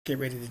Get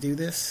ready to do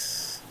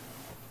this.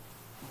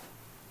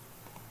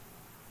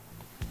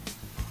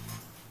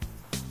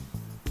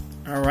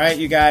 All right,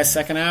 you guys,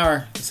 second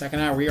hour.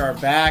 We are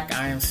back.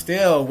 I am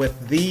still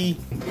with the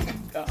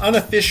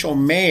unofficial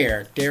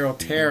mayor, Daryl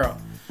Terrell.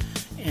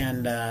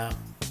 And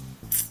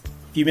if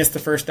you missed the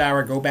first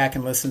hour, go back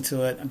and listen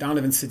to it.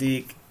 Donovan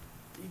Sadiq.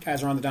 You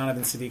guys are on the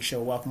Donovan Sadiq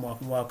Show.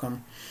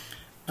 Welcome.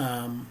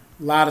 A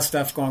lot of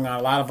stuff going on.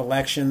 A lot of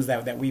elections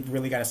that we've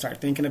really got to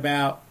start thinking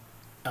about.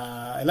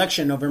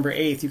 Election November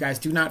 8th. You guys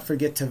do not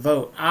forget to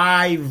vote.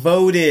 I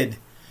voted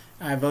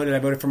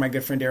for my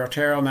good friend Daryl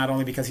Terrell, not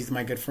only because he's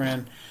my good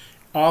friend,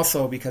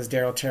 also because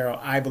Daryl Terrell,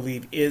 I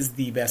believe, is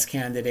the best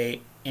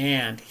candidate,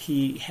 and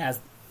he has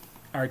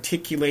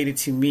articulated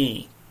to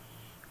me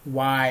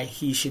why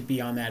he should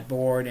be on that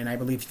board. And I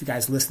believe if you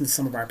guys listen to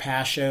some of our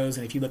past shows,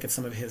 and if you look at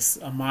some of his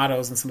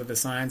mottos and some of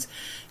his signs,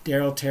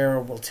 Daryl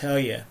Terrell will tell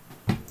you.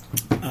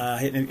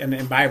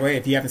 And by the way,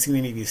 if you haven't seen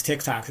any of his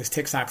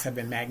TikToks have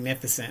been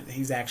magnificent.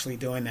 He's actually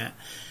doing that.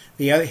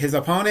 His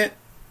opponent,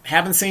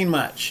 haven't seen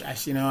much. I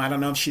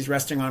don't know if she's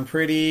resting on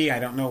pretty. I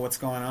don't know what's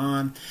going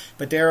on.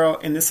 But Daryl,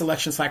 in this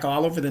election cycle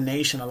all over the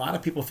nation, a lot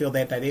of people feel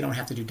that they don't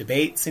have to do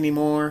debates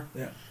anymore.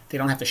 Yeah. They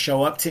don't have to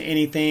show up to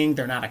anything.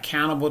 They're not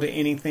accountable to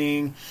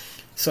anything.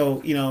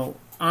 So,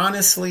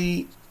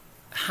 honestly,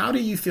 how do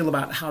you feel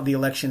about how the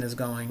election is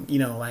going?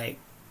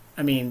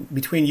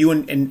 Between you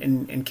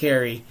and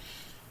Carrie,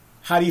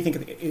 how do you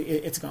think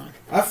it's gone?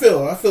 I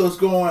feel it's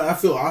going. I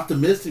feel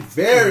optimistic,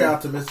 very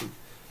optimistic.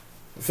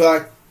 I feel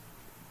like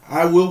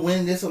I will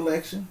win this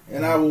election,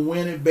 and I will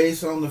win it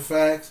based on the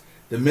facts,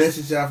 the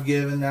message I've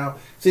given. Now,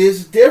 see,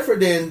 it's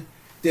different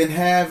than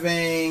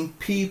having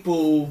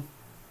people,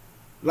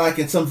 like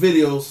in some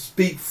videos,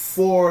 speak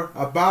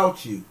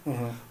about you.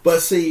 Mm-hmm. But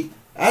see,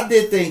 I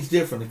did things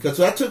differently, because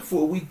I took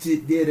what we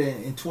did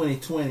in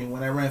 2020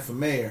 when I ran for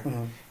mayor,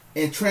 mm-hmm.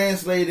 and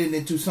translated it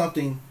into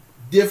something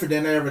different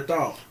than I ever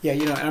thought. Yeah,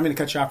 I'm going to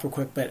cut you off real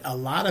quick, but a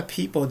lot of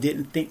people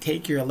didn't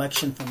take your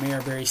election for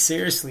mayor very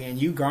seriously,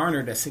 and you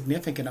garnered a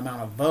significant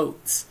amount of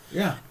votes.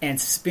 Yeah, and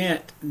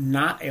spent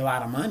not a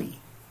lot of money.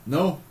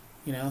 No,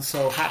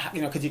 So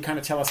could you kind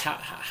of tell us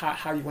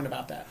how you went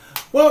about that?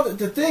 Well,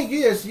 the thing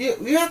is,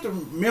 we have to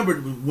remember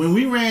when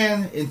we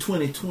ran in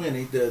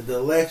 2020, the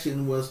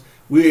election was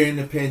we were in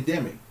the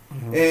pandemic,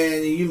 mm-hmm.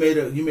 and you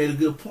made a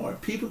good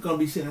point. People are going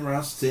to be sitting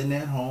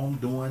at home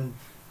doing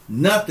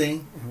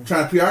nothing, mm-hmm.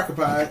 trying to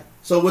preoccupy.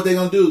 So what they're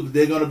going to do?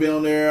 They're going to be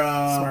on their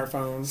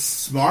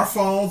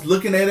smartphones,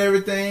 looking at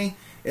everything,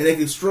 and they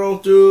can stroll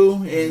through.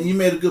 Mm-hmm. And you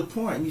made a good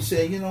point. You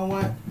said, you know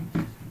what?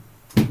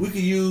 We could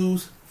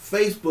use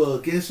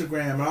Facebook,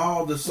 Instagram, and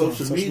all the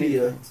social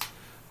media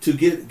to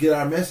get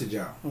our message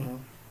out. Mm-hmm.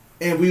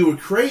 And we were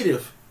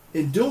creative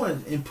in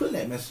putting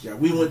that message out.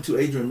 We went to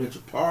Adrian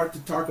Mitchell Park to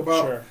talk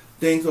about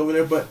things over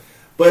there, but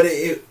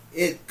it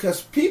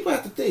because people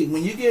have to think,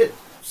 when you get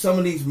some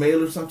of these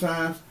mailers,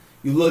 sometimes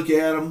you look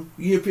at them,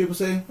 you hear people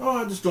say, "Oh,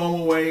 I just throw them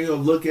away," or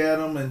look at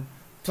them and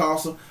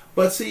toss them.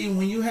 But see,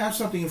 when you have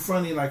something in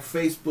front of you like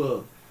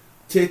Facebook,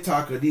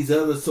 TikTok, or these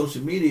other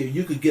social media,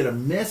 you could get a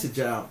message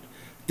out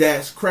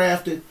that's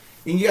crafted.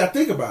 And you got to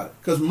think about it,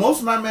 because most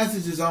of my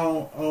messages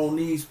on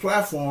these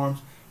platforms,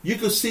 you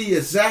could see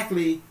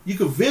exactly, you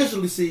could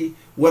visually see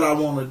what I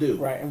want to do.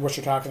 Right, and what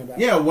you're talking about.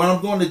 Yeah, when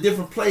I'm going to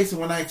different places,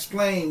 when I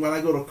explain, when I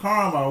go to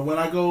Karma, or when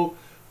I go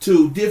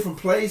to different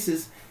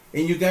places,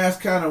 and you guys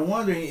kind of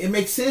wondering, it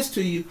makes sense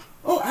to you.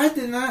 Oh, I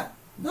did not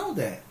know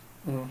that.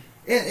 Mm.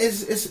 And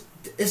it's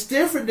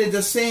different than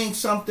just seeing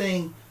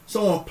something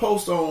someone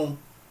post on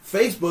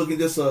Facebook and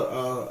just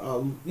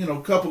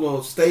a couple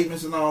of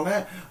statements and all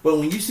that. But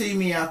when you see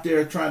me out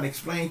there trying to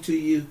explain to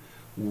you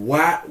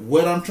what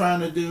I'm trying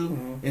to do,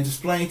 mm-hmm. and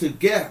explain to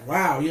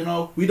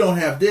we don't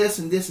have this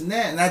and this and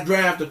that, and I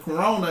drive to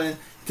Corona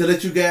to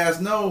let you guys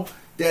know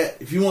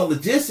that if you want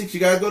logistics, you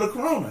got to go to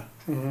Corona.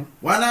 Mm-hmm.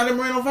 Why not in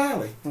Moreno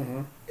Valley?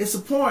 Mm-hmm. It's a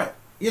point.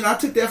 I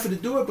took the effort to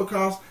do it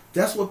because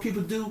that's what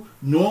people do.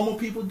 Normal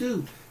people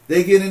do.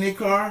 They get in their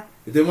car.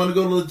 If they want to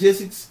go to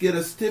logistics, get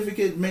a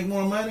certificate, make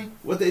more money,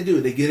 what they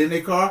do? They get in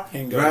their car,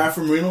 and drive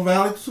from Moreno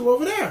Valley to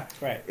over there.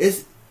 Right.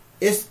 It's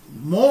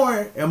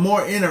more and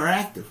more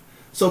interactive,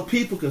 so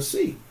people can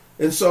see.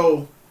 And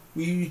so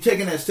you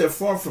taking that step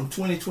forward from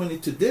 2020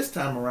 to this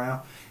time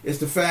around, it's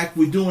the fact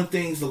we're doing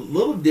things a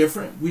little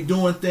different. We're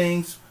doing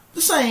things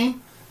the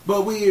same,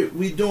 but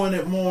we're doing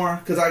it more,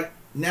 because I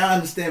now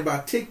understand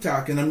about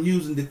TikTok, and I'm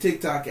using the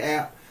TikTok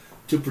app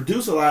to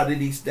produce a lot of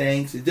these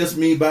things. It's just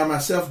me by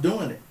myself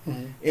doing it,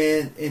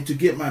 mm-hmm. and to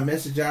get my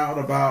message out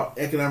about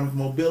economic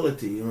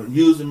mobility,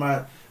 using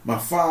my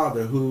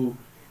father, who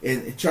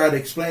and try to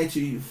explain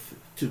to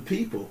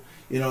people.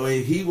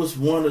 He was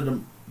one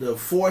of the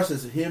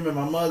forces, him and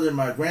my mother and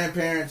my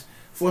grandparents,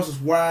 forces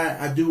why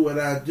I do what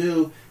I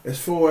do as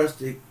far as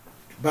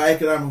by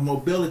economic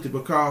mobility,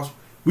 because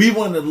we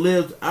wouldn't have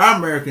lived our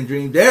American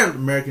dream, their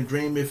American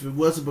dream, if it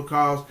wasn't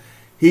because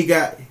he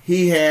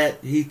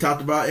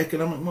talked about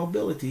economic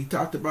mobility. He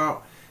talked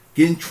about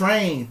getting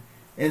trained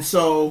And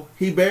so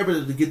he be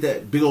able to get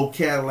that big old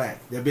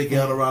Cadillac, that big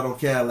Eldorado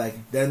Cadillac,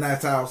 that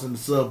nice house in the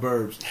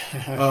suburbs.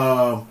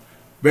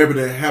 Be able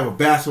to have a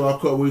basketball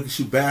court where we could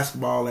shoot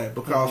basketball at,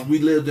 because we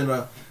lived in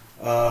a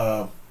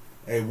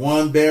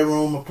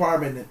 1-bedroom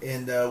apartment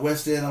in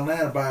West End,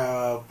 Atlanta,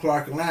 by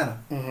Clark, Atlanta.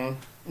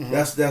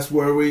 That's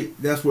where we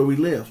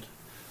lived.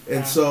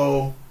 And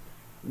so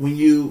when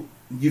you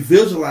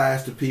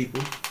visualize to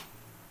people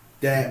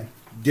that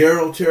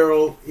Daryl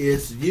Terrell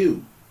is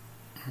you,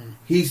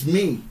 he's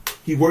me.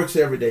 He works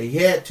every day. He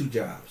had 2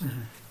 jobs,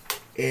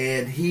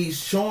 and he's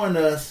showing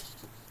us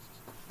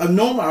a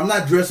normal. I'm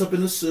not dressed up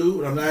in a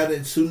suit. I'm not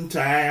in suit and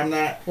tie. I'm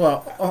not.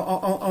 Well,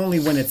 only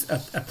when it's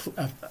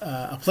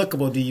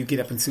applicable do you get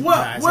up in suit and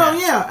ties. Well,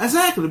 yeah,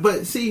 exactly.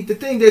 But see, the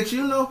thing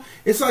that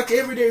it's like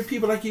everyday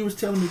people, like you was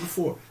telling me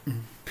before.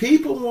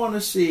 People want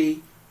to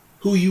see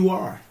who you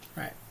are.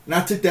 Right. And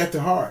I took that to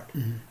heart,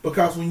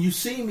 because when you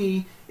see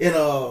me in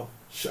a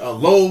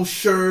low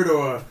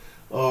shirt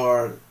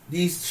or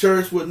these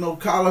shirts with no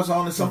collars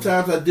on it,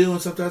 sometimes I do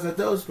and sometimes I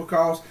don't, it's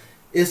because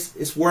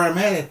it's where I'm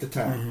at the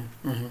time.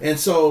 And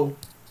so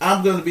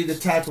I'm going to be the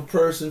type of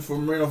person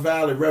from Moreno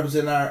Valley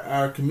representing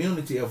our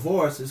community, a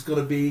voice. It's going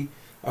to be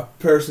a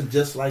person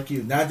just like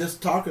you, not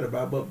just talking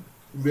about, but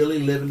really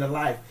living the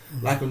life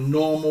like a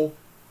normal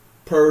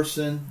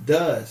person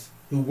does,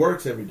 who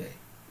works every day.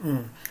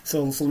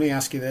 So let me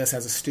ask you this: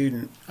 as a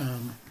student,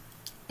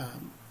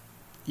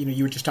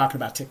 you were just talking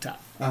about TikTok.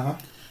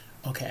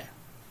 Okay,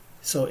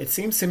 so it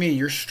seems to me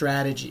your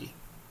strategy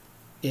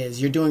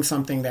is you're doing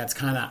something that's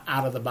kind of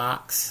out of the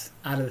box,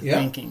 out of the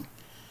thinking,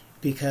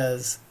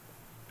 because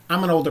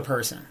I'm an older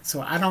person,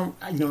 so I don't,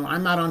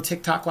 I'm not on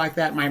TikTok like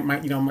that.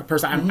 My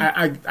person,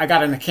 I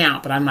got an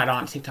account, but I'm not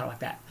on TikTok like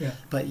that. Yeah.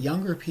 But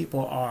younger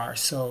people are.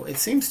 So it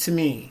seems to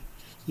me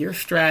your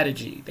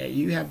strategy that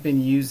you have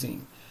been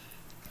using.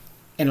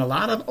 And a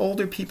lot of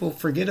older people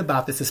forget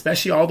about this,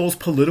 especially all those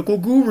political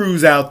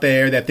gurus out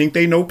there that think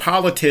they know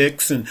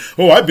politics. And,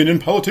 I've been in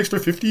politics for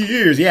 50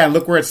 years. Yeah, and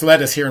look where it's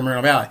led us here in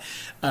Moreno Valley.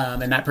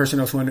 And that person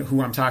knows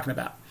who I'm talking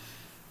about.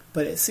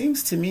 But it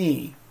seems to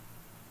me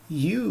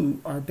you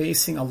are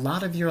basing a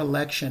lot of your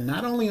election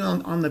not only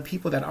on the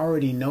people that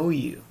already know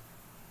you,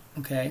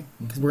 okay?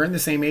 Because we're in the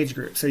same age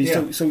group. So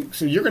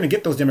you're going to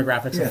get those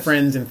demographics of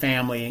friends and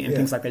family and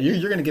things like that. You're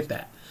going to get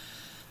that.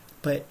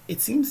 But it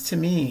seems to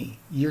me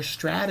your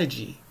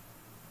strategy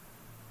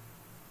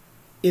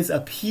is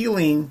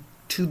appealing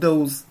to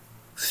those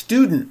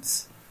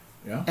students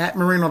at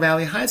Moreno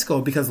Valley High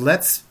School. Because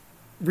let's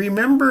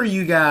remember,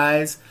 you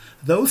guys,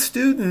 those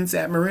students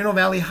at Moreno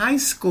Valley High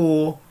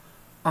School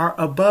are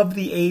above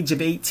the age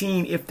of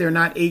 18 if they're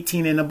not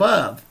 18 and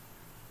above.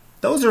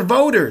 Those are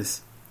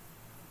voters.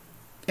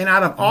 And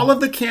out of all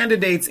of the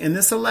candidates in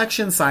this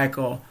election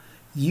cycle,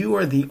 you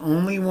are the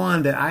only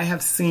one that I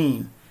have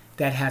seen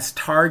that has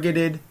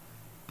targeted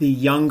the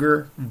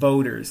younger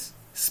voters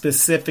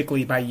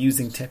specifically by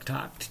using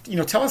TikTok.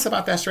 Tell us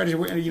about that strategy.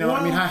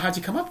 How'd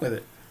you come up with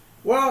it?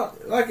 Well,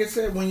 like I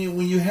said, when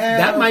you have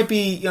that might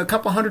be a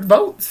couple hundred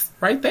votes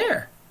right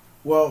there.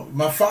 Well,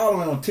 my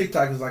following on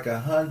TikTok is like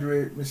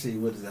 100. Let's see,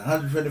 what is it?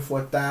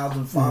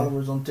 124,000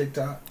 followers on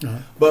TikTok.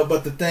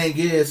 But the thing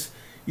is,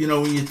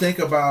 when you think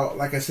about,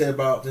 like I said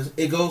about this,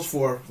 it goes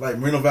for like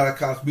Moreno Valley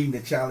College meeting the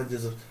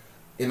challenges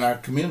in our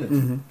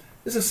community.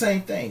 It's the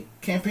same thing.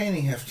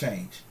 Campaigning has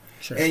changed.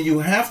 Sure. And you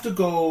have to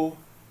go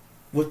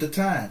with the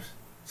times.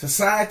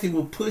 Society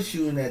will push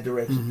you in that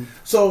direction.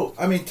 So,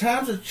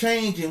 times are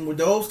changing where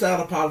the old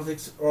style of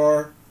politics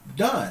are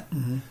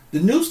done. The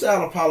new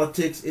style of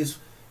politics is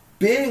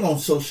being on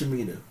social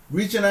media,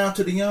 reaching out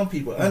to the young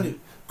people,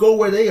 go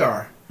where they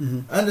are,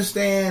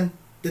 understand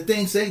the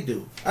things they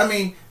do.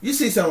 You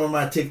see some of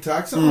my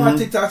TikToks. Some of my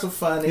TikToks are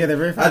funny. Yeah, they're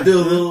very funny. I do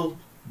a little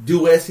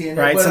duets here and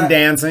there. Right, some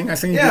dancing. I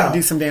seen you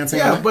do some dancing.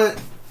 Yeah, but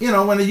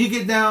when you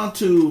get down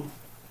to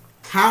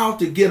how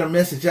to get a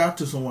message out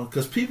to someone,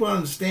 because people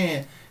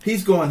understand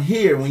he's going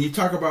here. When you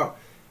talk about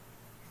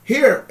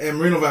here at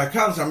Moreno Valley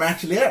College, I'm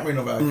actually at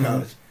Moreno Valley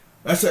College.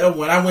 I said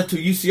when I went to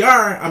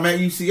UCR, I'm at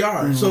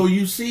UCR. So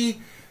you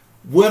see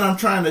what I'm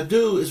trying to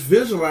do is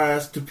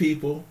visualize to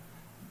people,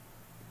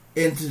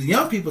 and to the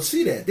young people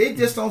see that. They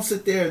just don't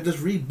sit there and just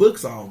read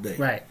books all day.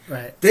 Right.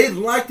 They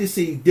like to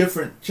see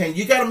different change.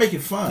 You got to make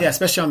it fun. Yeah,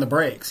 especially on the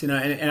breaks. And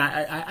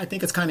I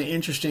think it's kind of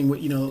interesting.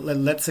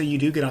 Let's say you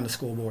do get on the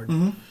school board,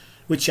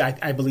 which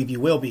I believe you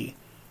will be.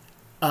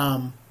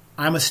 I'm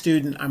a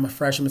student. I'm a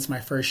freshman. It's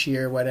my first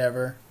year,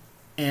 whatever.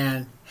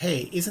 And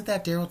hey, isn't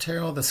that Daryl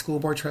Terrell, the school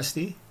board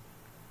trustee?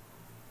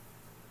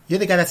 You're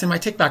the guy that's in my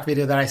TikTok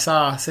video that I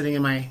saw sitting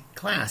in my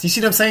class. You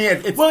see what I'm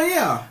saying? Well,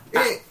 yeah.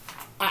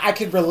 I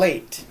could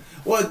relate.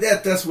 Well,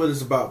 that's what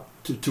it's about,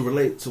 to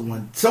relate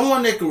to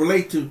someone that can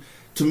relate to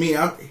me.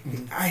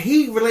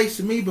 He relates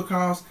to me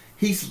because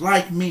he's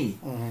like me.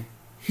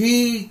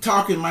 He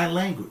talking my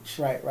language.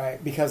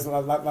 Right. Because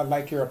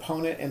like your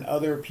opponent and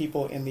other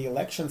people in the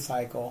election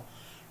cycle,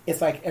 it's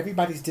like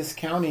everybody's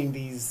discounting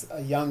these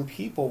young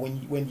people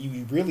when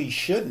you really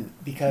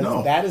shouldn't,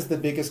 because that is the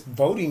biggest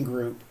voting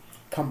group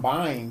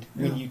combined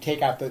when you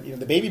take out the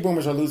baby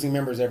boomers are losing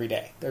members every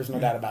day. There's no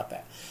doubt about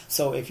that.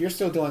 So if you're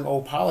still doing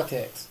old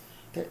politics,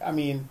 I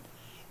mean,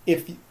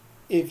 if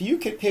you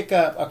could pick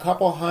up a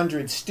couple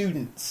hundred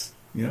students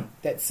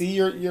that see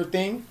your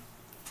thing,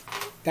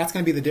 that's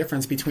going to be the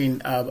difference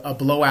between a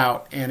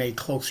blowout and a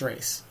close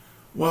race.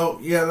 Well,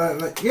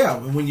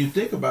 when you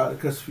think about it,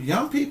 because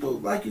young people,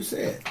 like you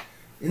said,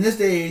 in this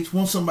day and age,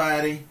 want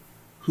somebody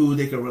who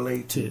they can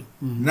relate to.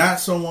 Mm-hmm. Not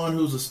someone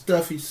who's a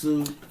stuffy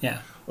suit. Yeah.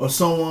 Or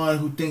someone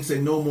who thinks they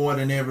know more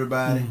than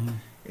everybody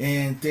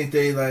and think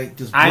they like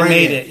just I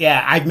made it.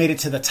 Yeah, I've made it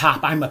to the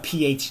top. I'm a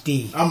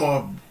PhD. I'm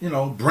a,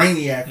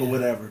 brainiac or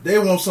whatever. They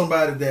want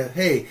somebody that,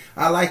 hey,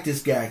 I like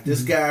this guy.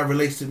 This guy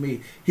relates to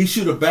me. He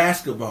shoot a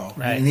basketball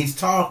and he's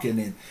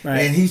talking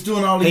and he's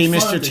doing all these fun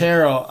things. Mr.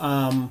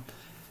 Terrell,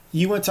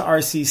 you went to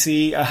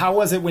RCC. How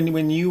was it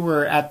when you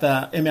were at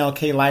the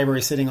MLK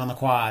library sitting on the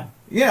quad?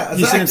 Yeah, exactly.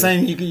 You see what I'm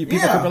saying?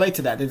 People could relate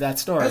to that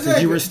story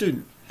because you were a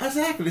student.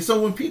 Exactly.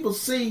 So when people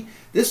see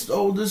this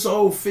old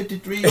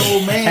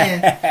 53-year-old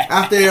man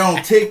out there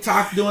on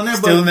TikTok doing that,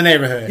 still in the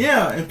neighborhood,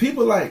 and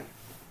people like,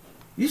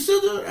 you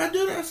still do it? I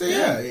do that. I say,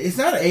 yeah. It's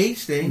not an age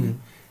thing.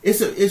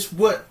 Mm-hmm. It's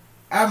what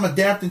I'm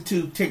adapting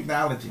to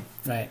technology.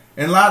 Right.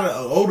 And a lot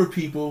of older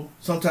people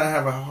sometimes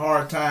have a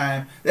hard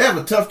time. They have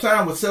a tough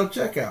time with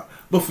self-checkout.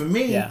 But for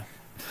me,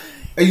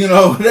 they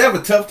have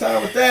a tough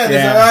time with that.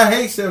 Yeah. I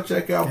hate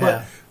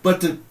self-checkout.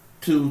 But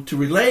to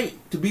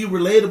relate, to be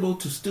relatable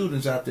to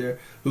students out there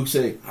who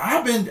say,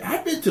 I've been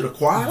to the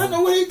quad. I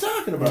know what he's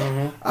talking about.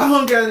 Mm-hmm. I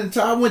hung out in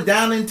the I went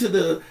down into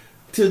the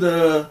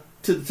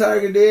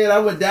Tiger Den. I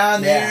went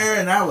down there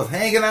and I was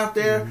hanging out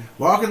there,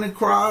 walking the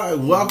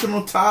crowd, walking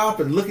on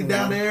top and looking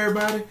down to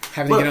everybody.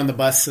 Having to get on the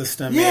bus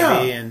system,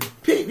 maybe. And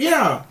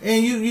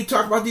you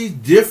talk about these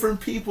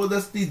different people,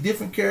 that's these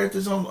different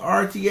characters on the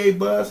RTA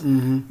bus,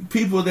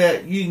 people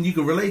that you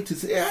can relate to.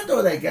 Say, I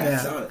know that guy.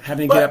 Yeah.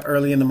 Having to get up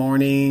early in the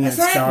morning, it's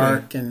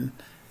dark, and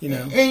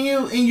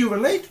and you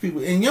relate to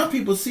people, and young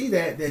people see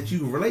that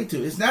you relate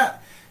to. It's not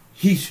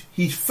he's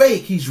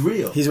fake, he's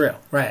real. He's real,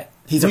 right?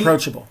 He's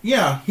approachable.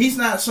 Yeah, he's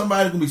not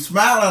somebody going to be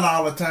smiling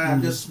all the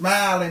time, just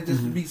smiling,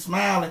 just be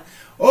smiling.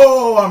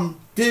 Oh, I'm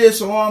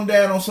this or I'm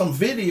that on some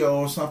video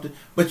or something.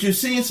 But you're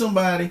seeing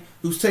somebody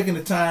who's taking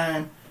the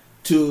time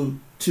to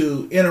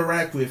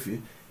interact with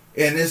you.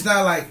 And it's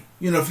not like,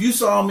 if you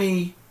saw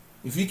me,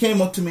 if you came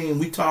up to me and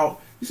we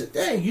talked, you said,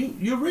 dang,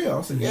 you're real.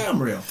 I said, yeah,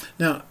 I'm real.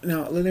 Now,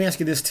 let me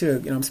ask you this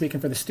too. I'm speaking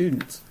for the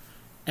students.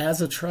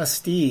 As a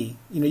trustee,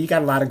 you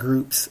got a lot of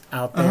groups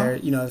out there,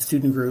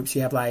 student groups.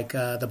 You have like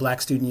the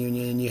Black Student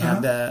Union. You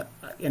have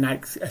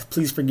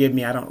please forgive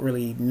me, I don't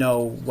really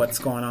know what's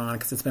going on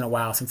because it's been a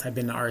while since I've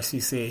been to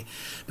RCC.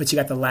 But you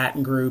got the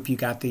Latin group, you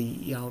got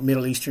the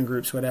Middle Eastern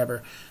groups,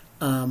 whatever.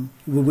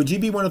 Would you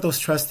be one of those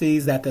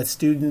trustees that the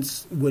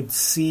students would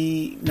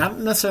see, not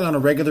necessarily on a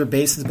regular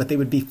basis, but they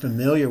would be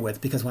familiar with?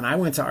 Because when I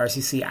went to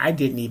RCC, I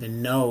didn't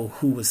even know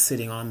who was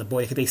sitting on the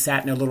board. They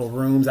sat in their little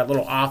rooms, that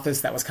little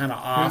office that was kind of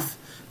off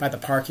by the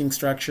parking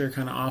structure,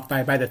 kind of off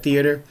by the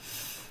theater.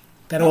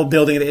 That old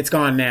building, it's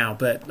gone now,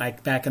 but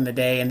like back in the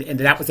day, and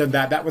that was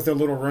their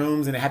little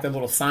rooms, and it had their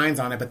little signs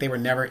on it, but they were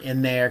never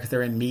in there because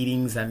they're in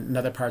meetings and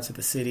other parts of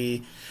the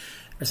city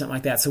or something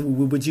like that. So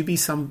would you be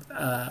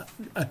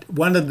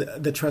one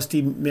of the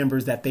trustee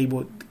members that they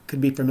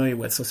could be familiar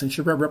with? So since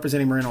you're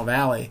representing Moreno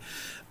Valley,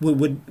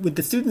 would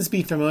the students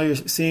be familiar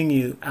seeing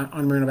you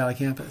on Moreno Valley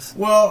campus?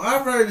 Well,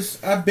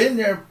 I've been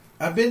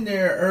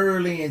there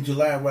early in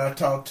July where I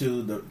talked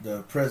to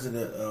the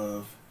president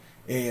of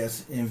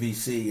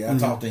ASNVC. I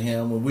talked to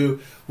him when we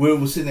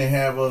were sitting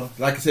there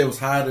like I said, it was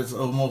hot. It's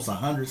almost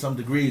 100-some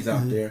degrees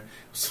out there,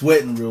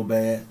 sweating real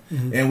bad.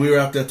 And we were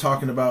out there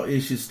talking about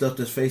issues, stuff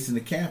that's facing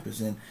the campus.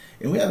 And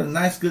we had a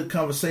nice, good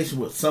conversation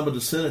with some of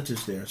the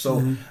senators there.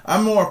 So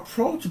I'm more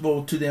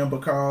approachable to them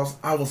because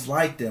I was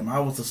like them. I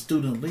was a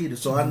student leader.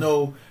 So I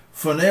know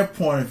from their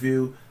point of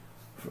view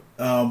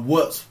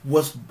what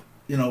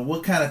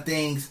kind of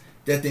things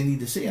that they need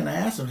to see. And I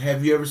asked them,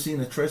 have you ever seen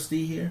a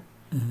trustee here?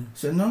 I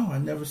said, no,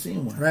 I've never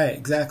seen one. Right,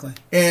 exactly.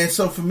 And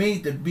so for me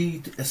to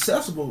be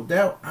accessible,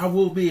 that I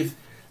will be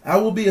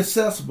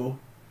accessible.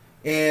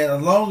 And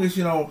as long as,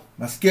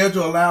 my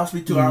schedule allows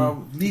me to,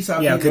 at least I'll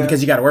be there.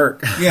 Because you got to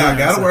work. Yeah, I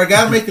got to work. I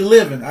got to make a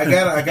living. I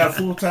got a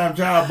full-time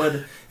job,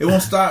 but it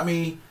won't stop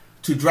me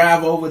to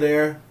drive over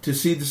there to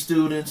see the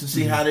students and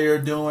see how they're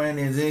doing.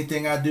 And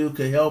anything I do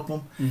could help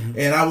them.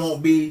 And I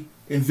won't be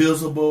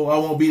invisible. I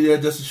won't be there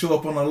just to show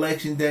up on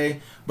election day,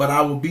 but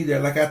I will be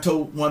there. Like I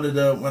told when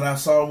I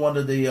saw one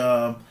of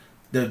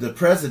the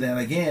president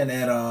again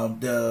at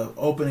the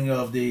opening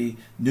of the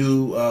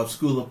new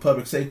School of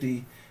Public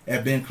Safety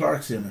at Ben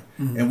Clark Center,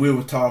 and we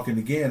were talking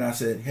again. I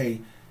said,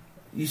 hey,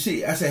 you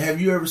see, I said, have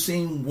you ever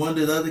seen one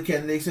of the other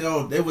candidates? They said,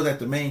 oh, they was at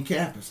the main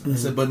campus. I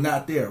said, but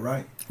not there,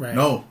 right?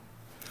 No.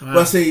 Wow.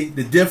 But see,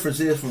 the difference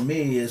is for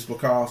me is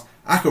because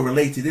I could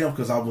relate to them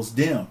because I was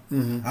them.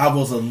 I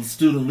was a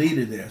student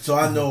leader there. So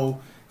I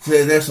know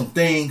there's some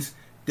things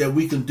that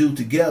we can do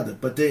together,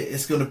 but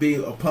it's going to be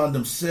upon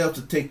themselves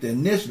to take the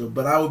initiative.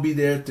 But I will be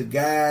there to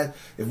guide,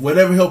 if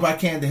whatever help I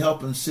can to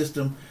help and assist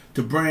them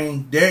to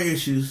bring their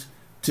issues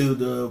to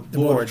the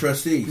Board of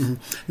Trustees.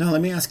 Mm-hmm. Now,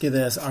 let me ask you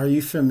this. Are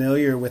you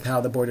familiar with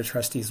how the Board of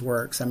Trustees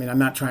works? I mean, I'm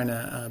not trying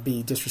to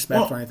be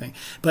disrespectful or anything,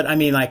 but I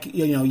mean, like,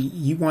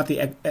 you want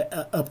the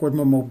upward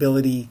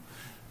mobility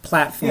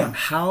platform. Yeah.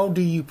 How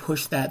do you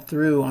push that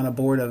through on a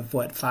board of,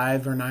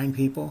 5 or 9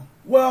 people?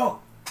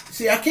 Well,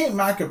 see, I can't.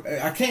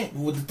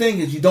 Well, the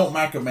thing is, you don't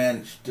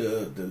micromanage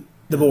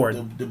the board,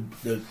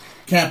 the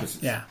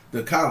campuses,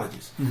 the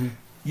colleges. Mm-hmm.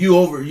 You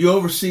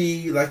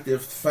oversee like the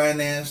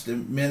finance, the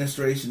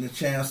administration, the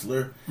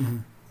chancellor. Mm-hmm.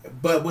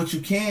 But what you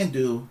can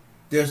do,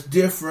 there's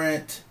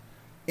different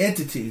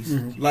entities.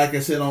 Mm-hmm. Like I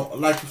said,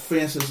 like for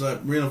instance,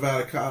 Reno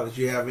Valley College,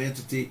 you have an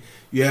entity.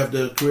 You have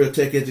the Career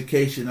Tech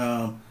Education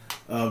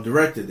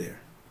director there.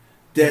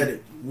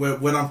 That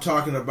what I'm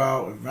talking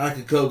about, if I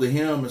could go to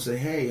him and say,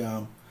 "Hey,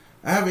 I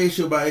have an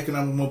issue about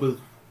economic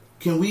mobility.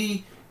 Can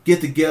we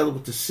get together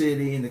with the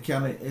city and the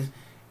county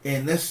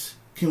and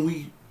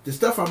the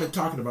stuff I've been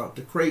talking about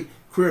to create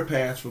career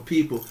paths for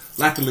people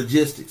like the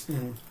logistics.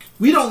 Mm-hmm.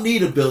 We don't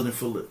need a building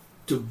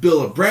to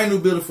build a brand new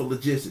building for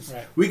logistics.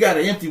 Right. We got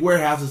empty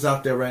warehouses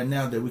out there right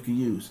now that we can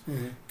use.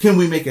 Mm-hmm. Can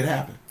we make it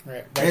happen?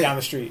 Right down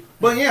the street.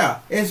 But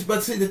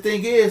but see, the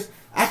thing is,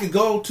 I could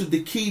go to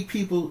the key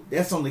people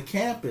that's on the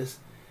campus,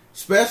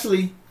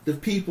 especially the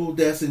people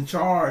that's in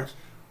charge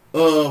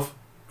of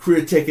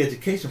career tech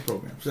education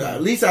programs. So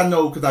at least I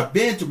know, because I've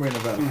been to Reno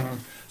Valley,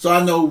 so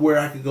I know where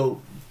I could go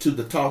to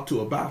talk to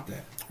about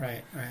that.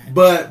 Right.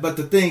 But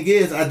the thing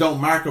is, I don't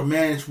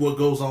micromanage what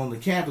goes on the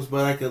campus,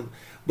 but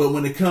But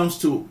when it comes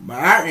to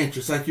our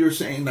interests, like you're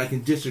saying, like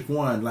in District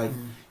 1, like,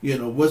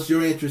 what's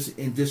your interest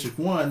in District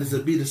 1? Is to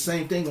be the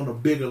same thing on a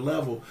bigger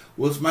level.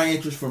 What's my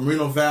interest from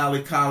Reno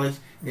Valley College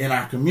in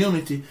our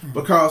community?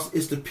 Because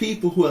it's the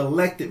people who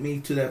elected me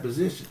to that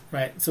position.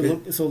 Right. So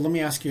let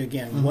me ask you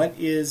again. What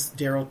is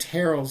Daryl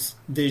Terrell's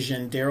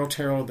vision, Daryl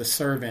Terrell the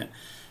servant?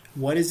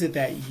 What is it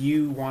that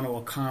you want to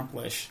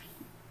accomplish?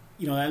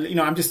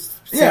 I'm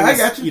just saying I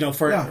got you.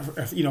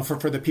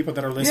 For the people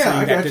that are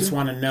listening that just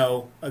want to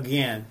know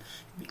again,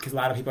 because a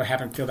lot of people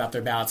haven't filled out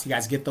their ballots. You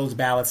guys get those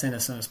ballots in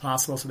as soon as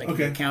possible so they can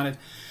get counted.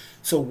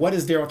 So, what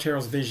is Daryl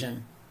Terrell's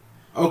vision?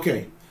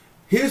 Okay,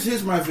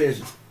 here's my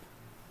vision.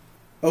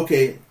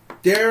 Okay,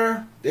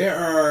 there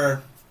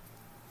are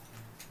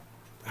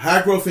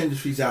high growth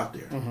industries out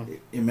there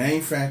in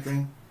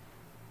manufacturing,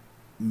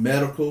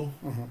 medical,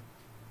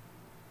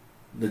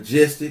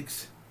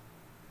 logistics.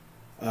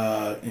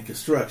 In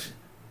construction.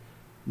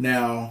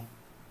 Now,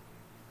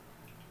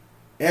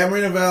 at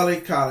Reno Valley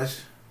College,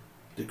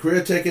 the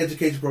Career Tech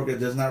Education Program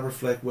does not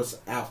reflect what's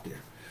out there.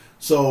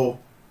 So,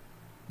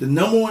 the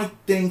number one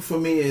thing for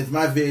me is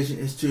my vision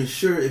is to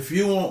ensure if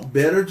you want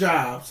better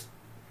jobs,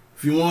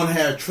 if you want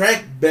to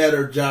attract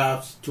better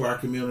jobs to our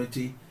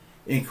community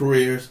in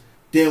careers,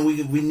 then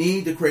we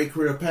need to create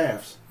career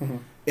paths. Mm-hmm.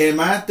 And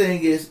my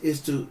thing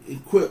is to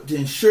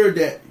ensure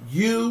that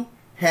you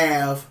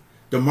have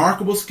the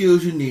marketable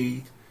skills you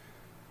need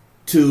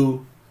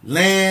to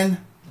land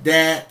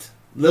that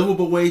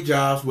livable wage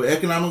jobs with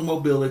economic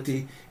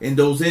mobility in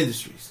those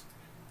industries.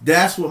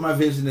 That's what my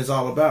vision is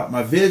all about.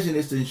 My vision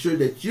is to ensure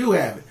that you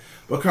have it.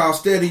 Because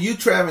instead of you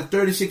traveling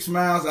 36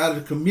 miles out of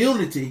the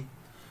community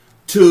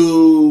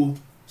to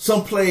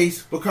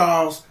someplace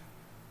because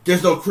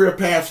there's no career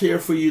paths here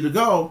for you to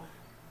go,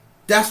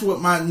 that's what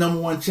my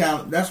number one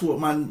challenge, that's what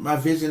my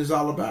vision is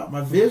all about.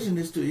 My vision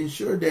is to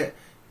ensure that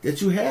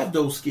you have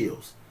those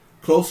skills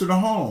closer to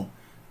home,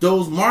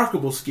 those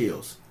marketable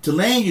skills to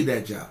land you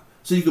that job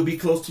so you can be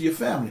close to your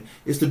family.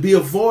 It's to be a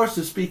voice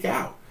to speak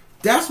out.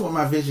 That's what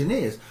my vision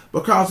is.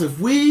 Because if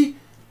we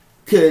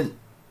can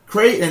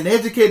create an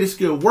educated,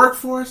 skilled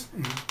workforce,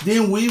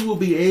 then we will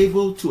be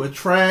able to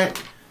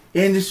attract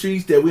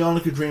industries that we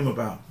only could dream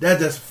about.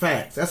 That's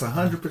facts. That's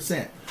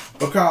 100%.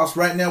 Because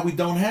right now we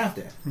don't have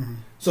that. Mm-hmm.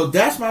 So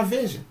that's my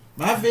vision.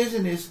 My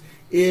vision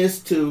is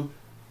to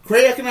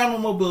create economic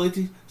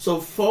mobility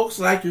so folks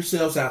like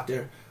yourselves out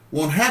there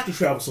won't have to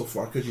travel so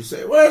far, because you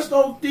say, well, there's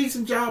no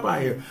decent job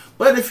out here.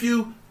 But if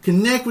you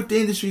connect with the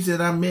industries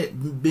that I've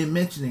been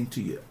mentioning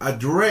to you, a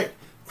direct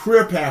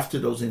career path to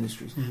those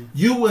industries,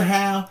 you will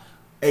have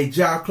a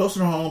job closer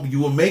to home. You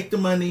will make the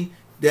money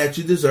that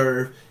you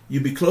deserve.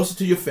 You'll be closer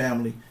to your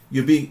family.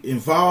 You'll be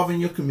involved in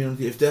your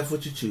community if that's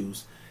what you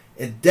choose.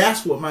 And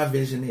that's what my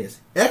vision is.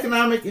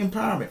 Economic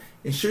empowerment.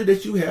 Ensure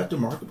that you have the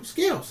marketable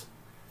skills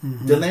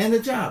to land a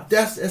job.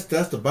 That's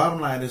the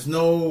bottom line. There's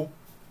no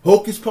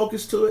hocus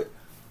pocus to it.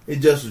 It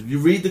just, you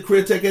read the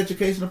Career Tech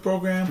Educational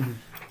Program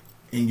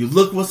and you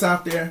look what's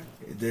out there.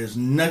 There's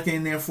nothing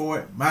in there for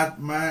it.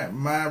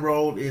 My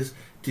role is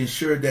to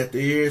ensure that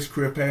there is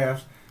career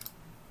paths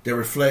that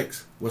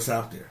reflects what's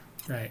out there.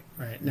 Right.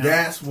 Now,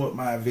 that's what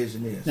my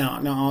vision is.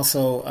 Now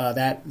also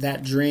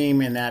that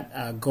dream and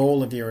that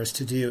goal of yours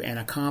to do and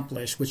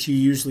accomplish, which you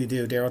usually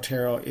do. Daryl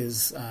Terrell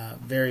is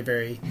very,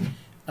 very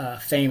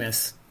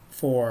famous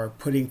for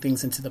putting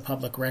things into the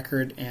public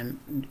record, and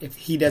if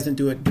he doesn't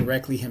do it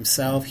directly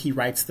himself, he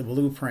writes the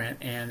blueprint,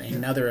 and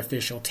another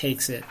official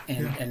takes it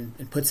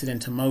and puts it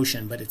into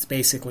motion. But it's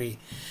basically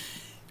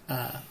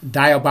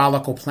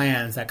diabolical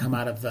plans that come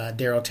out of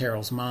Daryl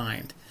Terrell's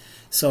mind.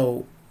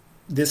 So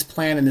this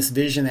plan and this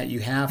vision that you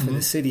have for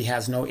the city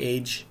has no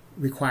age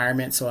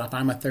requirement. So if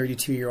I'm a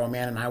 32-year-old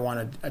man and I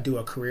want to do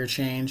a career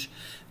change,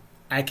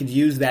 I could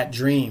use that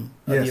dream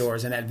of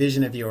yours and that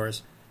vision of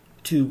yours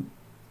to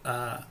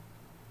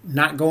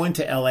not go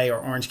into LA or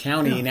Orange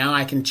County. Yeah. Now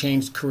I can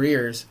change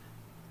careers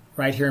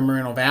right here in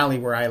Moreno Valley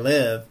where I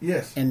live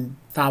and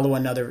follow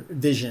another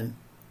vision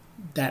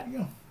that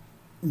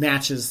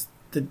matches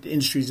the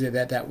industries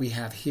that we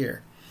have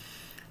here.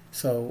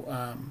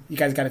 So you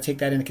guys got to take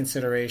that into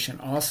consideration.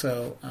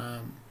 Also,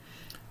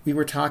 we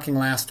were talking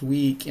last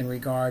week in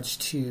regards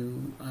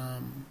to,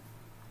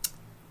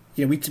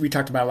 we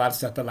talked about a lot of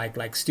stuff, but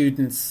like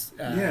students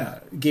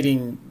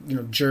getting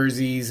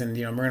jerseys and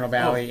Moreno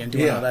Valley and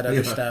doing all that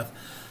other stuff.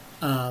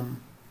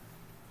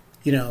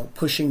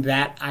 Pushing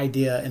that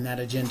idea and that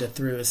agenda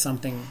through is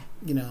something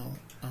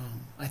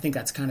I think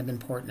that's kind of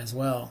important as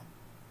well.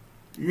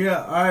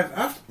 Yeah, I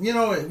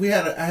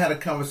had a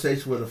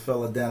conversation with a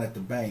fella down at the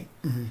bank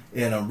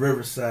in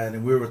Riverside,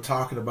 and we were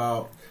talking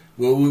about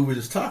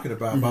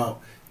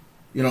about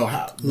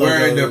how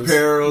wearing the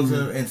apparels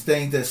and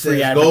things that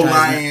says "Go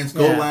Lions,"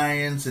 "Go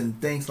Lions," and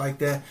things like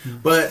that.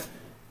 But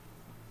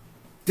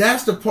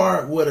that's the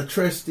part what a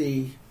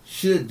trustee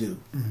should do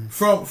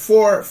for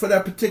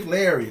that particular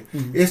area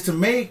is to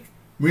make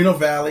Moreno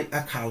Valley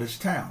a college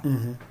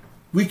town.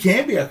 We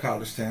can be a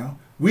college town.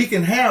 We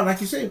can have,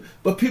 like you say,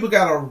 but people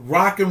got to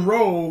rock and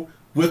roll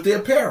with the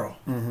apparel.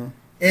 And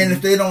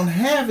if they don't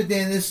have it,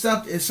 then it's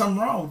something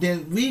wrong.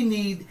 Then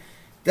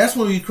that's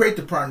when we create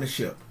the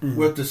partnership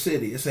with the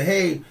city. It's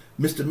hey,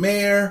 Mr.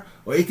 Mayor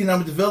or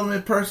economic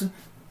development person,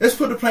 let's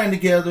put a plan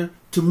together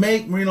to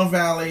make Moreno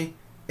Valley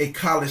a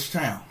college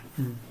town.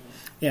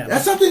 Yeah,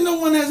 that's something no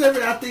one has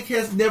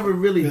never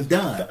really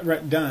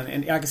done. Done,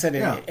 and like I said,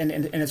 and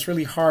it's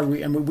really hard.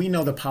 We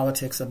know the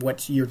politics of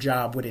what your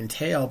job would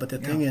entail, but the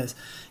thing is,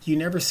 you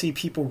never see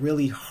people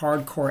really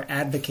hardcore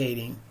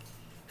advocating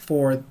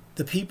for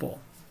the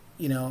people,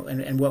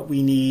 and what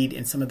we need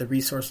and some of the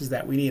resources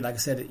that we need. Like I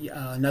said,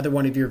 another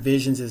one of your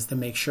visions is to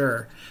make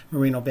sure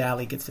Moreno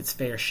Valley gets its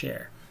fair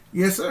share.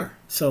 Yes, sir.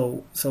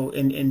 So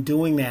in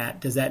doing that,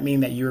 does that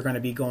mean that you're going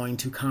to be going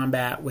to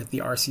combat with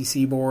the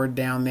RCC board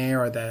down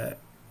there or the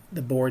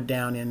board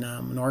down in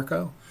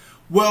Norco?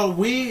 Well,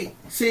 we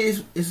see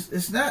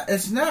it's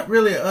not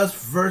really us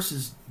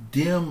versus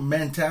them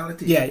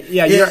mentality.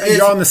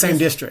 You're all in the same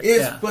district.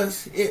 But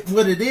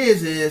what it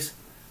is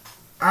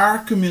our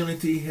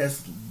community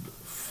has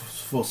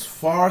for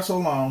far so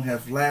long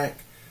has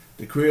lacked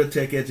the career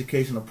tech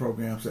educational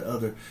programs and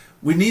other.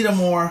 We need a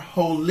more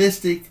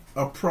holistic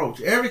approach.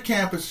 Every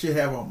campus should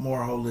have a more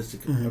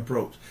holistic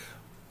approach.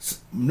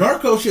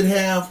 Norco should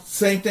have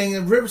same thing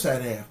that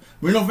Riverside have.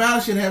 Moreno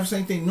Valley should have the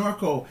same thing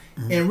Norco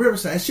and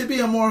Riverside. It should be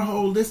a more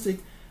holistic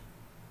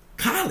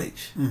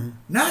college.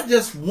 Not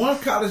just one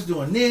college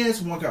doing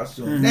this, one college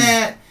doing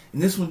that,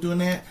 and this one doing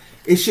that.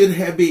 It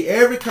should be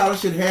every college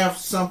should have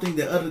something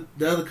that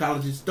the other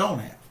colleges don't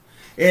have.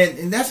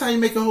 And that's how you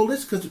make a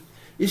holistic, because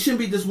it shouldn't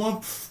be just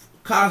one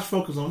college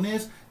focus on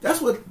this.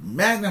 That's what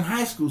Magnet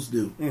High Schools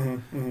do.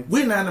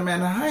 We're not a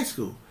Magnet High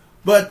School.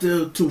 But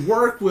to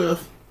work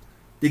with,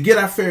 to get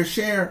our fair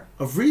share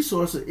of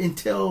resources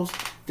entails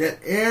that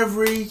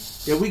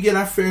we get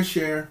our fair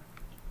share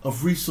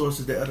of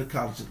resources that other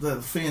colleges.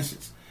 For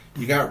instance,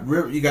 you got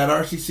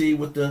RCC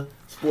with the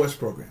sports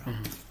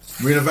program.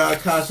 Moreno Valley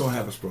College don't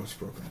have a sports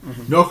program.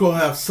 Norco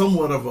have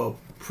somewhat of a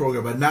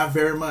program, but not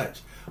very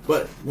much.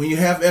 But when you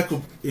have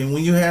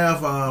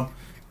equitability,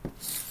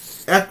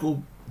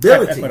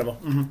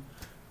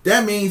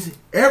 that means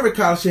every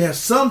college should have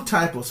some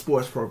type of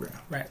sports program.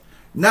 Right.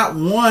 Not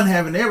one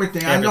having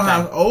everything. I know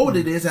how old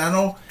it is. I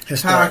know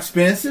how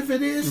expensive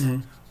it is.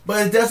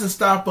 But it doesn't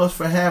stop us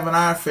from having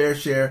our fair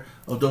share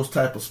of those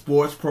type of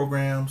sports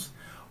programs,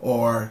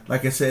 or,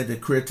 like I said, the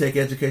career tech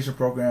education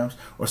programs,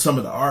 or some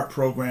of the art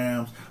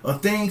programs, or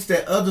things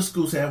that other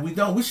schools have. We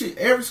don't.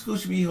 Every school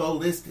should be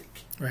holistic.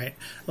 Right.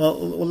 Well,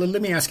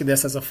 let me ask you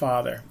this as a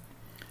father.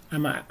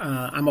 I'm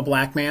a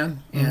black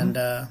man, and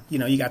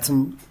you got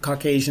some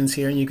Caucasians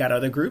here, and you got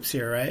other groups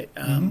here, right?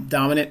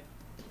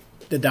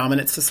 The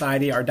dominant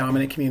society, our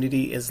dominant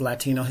community is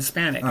Latino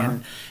Hispanic,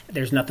 and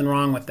there's nothing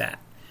wrong with that.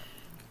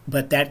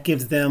 But that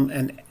gives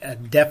them a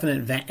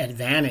definite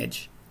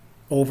advantage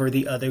over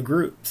the other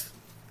groups,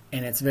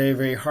 and it's very,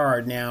 very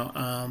hard.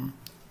 Now,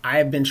 I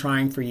have been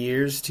trying for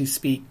years to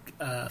speak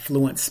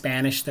fluent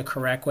Spanish the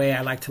correct way.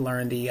 I like to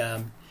learn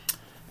the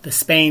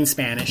Spain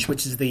Spanish,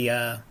 which is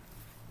the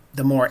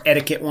more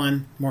etiquette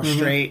one, more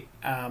straight.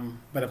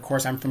 But of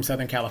course, I'm from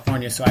Southern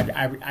California, so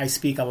I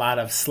speak a lot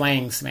of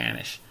slang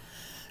Spanish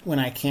when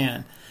I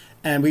can.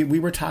 And we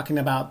were talking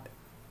about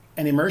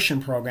an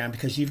immersion program,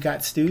 because you've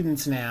got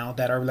students now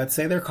that are, let's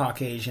say they're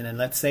Caucasian, and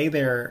let's say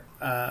they're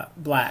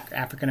black,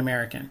 African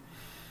American,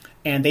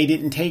 and they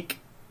didn't take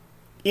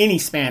any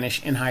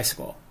Spanish in high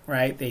school,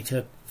 right? They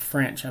took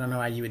French. I don't know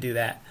how you would do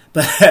that,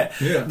 but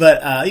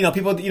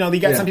people,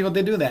 some people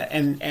did do that,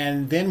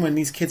 and then when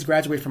these kids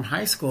graduate from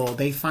high school,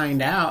 they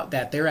find out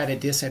that they're at a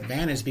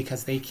disadvantage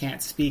because they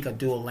can't speak a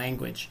dual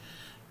language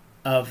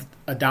of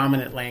a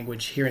dominant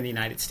language here in the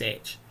United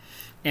States,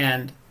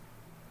 and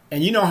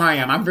you know how I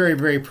am. I'm very,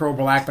 very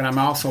pro-black, but I'm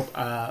also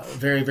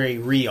very, very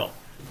real.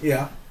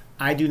 Yeah,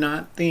 I do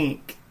not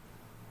think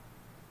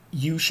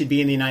you should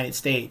be in the United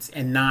States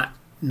and not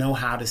know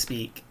how to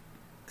speak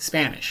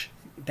Spanish.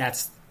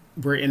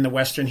 We're in the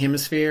Western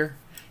Hemisphere.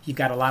 You've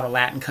got a lot of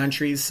Latin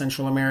countries,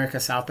 Central America,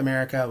 South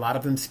America. A lot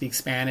of them speak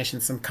Spanish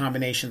and some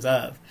combinations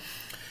of.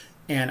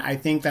 And I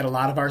think that a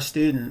lot of our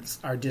students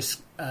are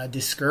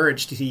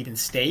discouraged to even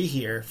stay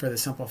here for the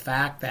simple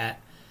fact that,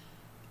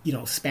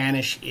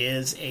 Spanish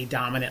is a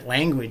dominant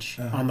language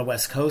on the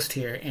West Coast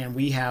here. And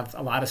we have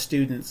a lot of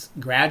students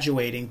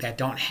graduating that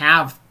don't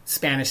have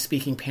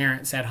Spanish-speaking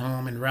parents at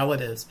home and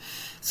relatives.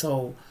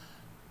 So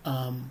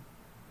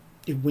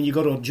when you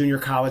go to a junior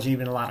college,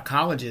 even a lot of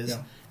colleges,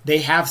 they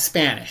have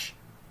Spanish.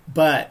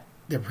 But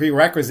the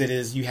prerequisite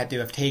is you had to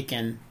have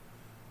taken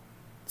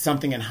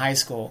something in high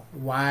school.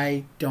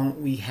 Why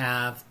don't we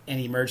have an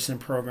immersion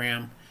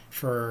program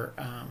for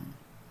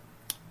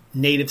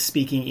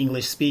native-speaking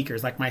English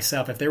speakers like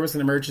myself? If there was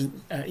an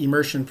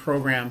immersion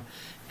program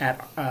at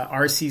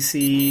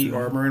RCC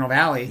or Moreno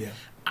Valley,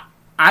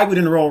 I would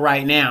enroll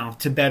right now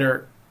to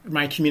better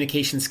my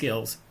communication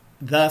skills.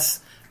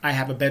 Thus, I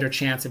have a better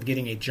chance of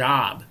getting a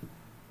job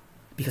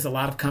because a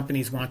lot of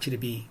companies want you to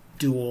be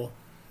dual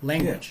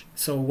language.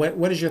 So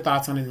what is your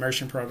thoughts on an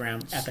immersion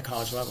program at the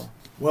college level?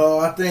 Well,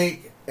 I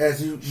think,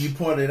 as you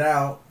pointed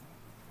out,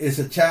 it's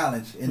a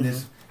challenge in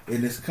this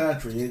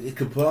country. It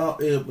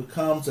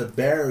becomes a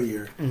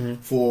barrier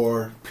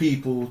for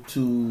people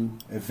to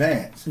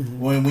advance.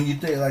 When you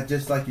think,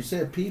 just like you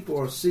said, people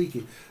are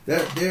seeking.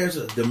 There's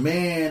a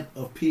demand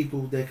of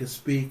people that can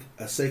speak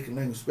a second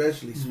language,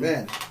 especially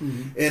Spanish,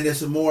 and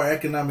it's a more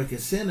economic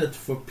incentive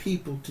for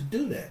people to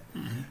do that.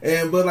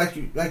 But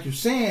like you're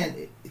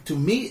saying, to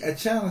meet a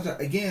challenge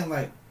again,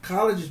 like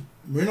colleges,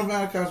 Moreno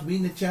Valley College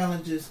meeting the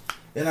challenges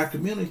in our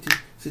community.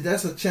 See,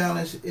 that's a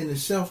challenge in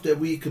itself that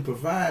we could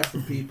provide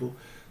for people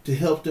to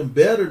help them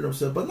better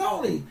themselves, but not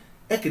only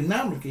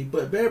economically,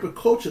 but better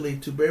culturally,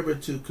 to be able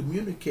to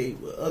communicate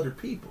with other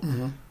people.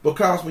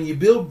 Because when you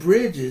build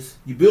bridges,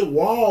 you build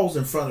walls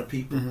in front of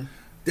people,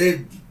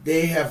 they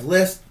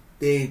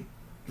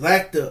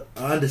lack the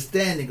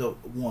understanding of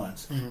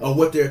of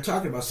what they're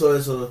talking about.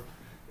 So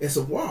it's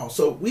a wall.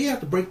 So we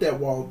have to break that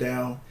wall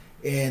down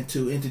and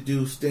to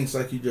introduce things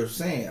like you just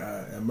saying,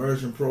 our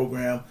immersion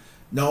program,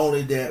 not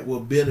only that will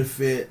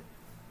benefit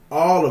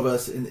all of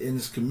us in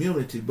this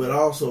community, but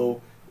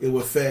also it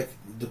will affect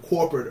the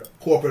corporate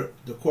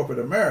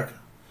America,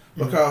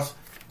 because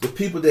the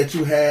people that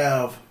you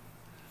have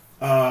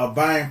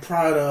buying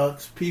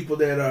products, people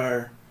that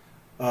are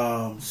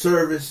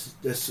services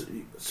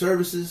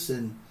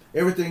and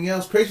everything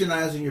else,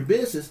 patronizing your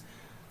business,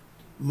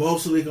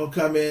 mostly gonna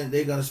come in.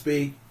 They're gonna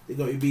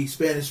be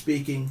Spanish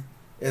speaking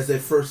as their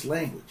first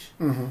language,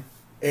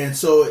 and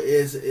so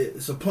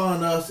it's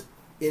upon us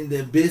in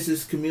the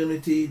business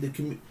community,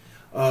 in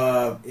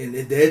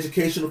the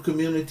educational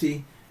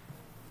community,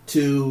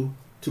 to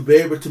be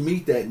able to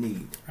meet that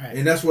need. Right.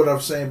 And that's what I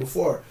was saying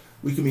before.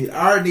 We can meet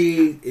our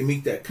need and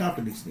meet that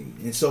company's need.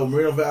 And so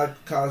Moreno Valley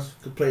College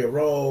could play a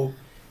role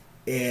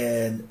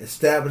in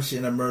establishing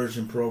an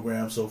immersion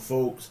program so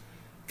folks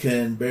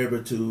can be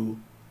able to,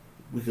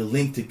 we can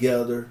link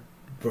together,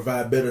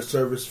 provide better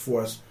service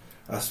for us,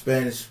 our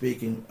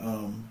Spanish-speaking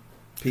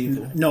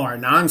people. No, our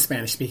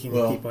non-Spanish speaking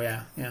people,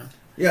 yeah.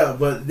 Yeah,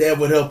 but that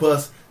would help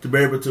us to be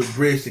able to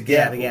bridge the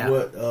gap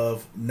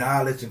of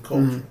knowledge and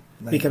culture.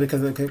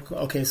 Because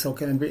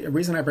the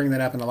reason I bring that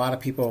up, and a lot of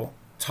people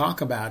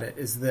talk about it,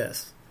 is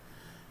this.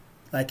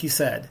 Like you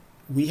said,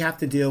 we have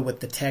to deal with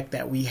the tech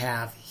that we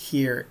have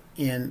here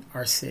in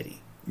our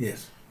city.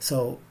 Yes.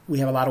 So we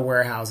have a lot of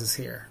warehouses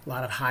here, a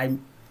lot of high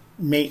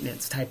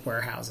maintenance type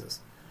warehouses.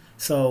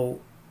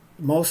 So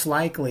most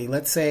likely,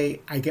 let's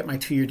say I get my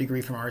 2-year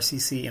degree from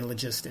RCC in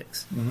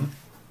logistics.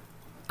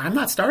 I'm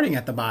not starting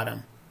at the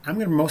bottom. I'm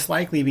going to most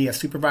likely be a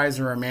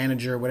supervisor or a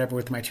manager or whatever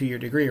with my 2-year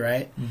degree,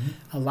 right?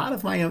 A lot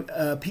of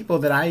my people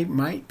that I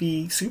might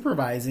be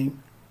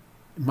supervising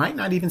might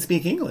not even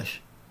speak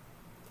English.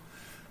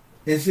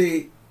 And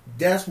see,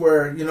 that's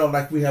where,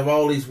 like we have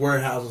all these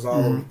warehouses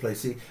all over the place.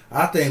 See,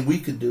 I think we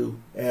could do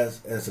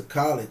as a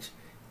college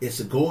is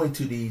to go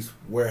into these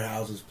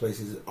warehouses,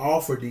 places, and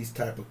offer these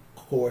type of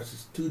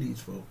courses to these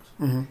folks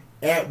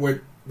at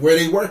where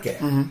they work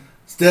at.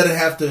 Instead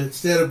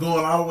of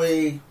going all the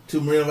way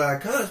to Moreno Valley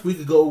College, we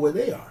could go where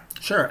they are.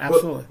 Sure,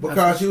 absolutely.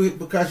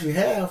 Because you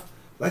have,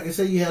 like I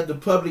said, you have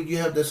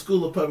the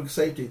School of Public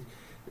Safety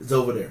is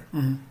over there,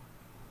 and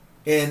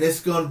they're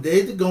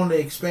going to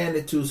expand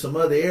it to some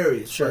other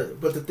areas. Sure.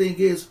 But the thing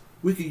is,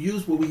 we could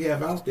use what we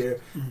have out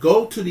there.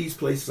 Go to these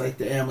places like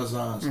the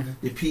Amazons,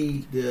 the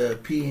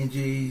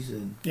P&Gs,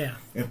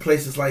 and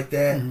places like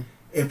that,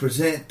 and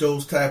present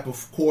those type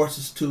of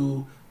courses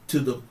to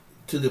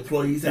to the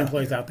employees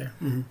out there.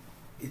 Mm-hmm.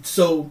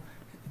 So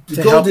to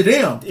go help, to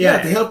them,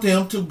 yeah, to help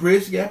them to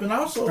bridge the gap, and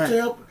also right.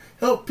 to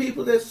help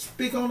people that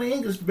speak only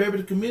English to be able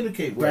to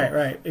communicate well.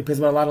 Right.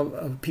 Because what a lot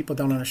of people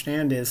don't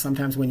understand is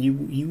sometimes when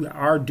you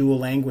are dual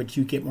language,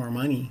 you get more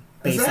money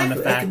based on the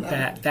fact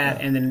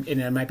that and then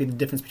it might be the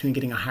difference between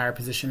getting a higher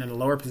position and a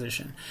lower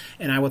position.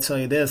 And I will tell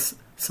you this: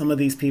 some of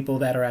these people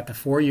that are at the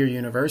 4-year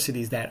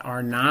universities that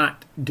are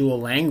not dual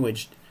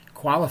language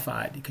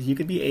qualified, because you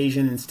could be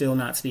Asian and still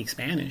not speak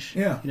Spanish.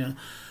 Yeah.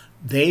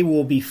 They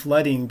will be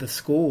flooding the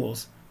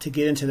schools to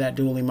get into that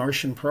dual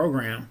immersion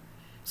program,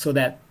 so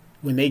that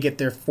when they get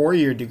their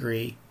 4-year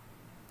degree,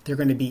 they're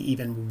going to be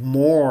even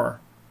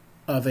more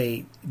of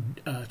a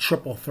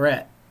triple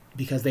threat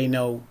because they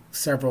know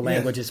several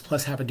languages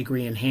plus have a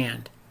degree in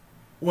hand.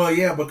 Well,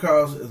 yeah,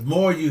 because the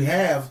more you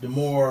have, the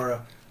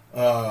more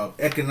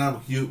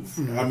economic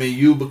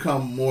you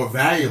become more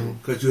valuable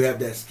because you have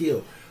that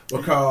skill.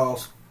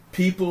 Because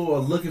people are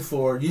looking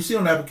for, you see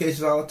on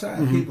applications all the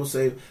time, people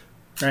say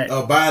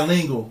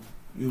bilingual.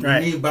 You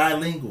need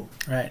bilingual.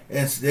 Right.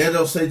 And they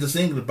don't say just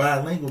English,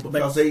 bilingual,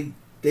 because they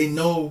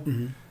know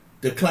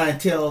the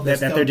clientele that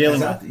they're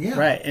dealing with. Yeah.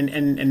 Right.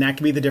 And that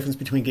can be the difference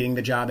between getting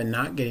the job and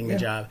not getting the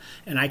job.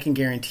 And I can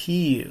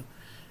guarantee you,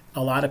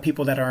 a lot of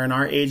people that are in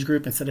our age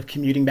group, instead of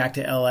commuting back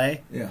to LA,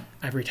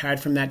 I've retired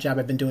from that job.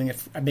 I've been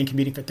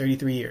commuting for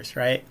 33 years,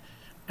 right?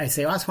 I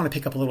say, I just want to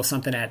pick up a little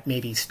something at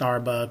maybe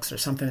Starbucks or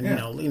something,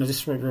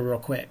 just real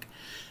quick.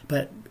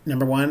 But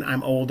number one,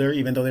 I'm older,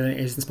 even though there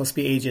isn't supposed to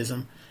be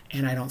ageism,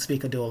 and I don't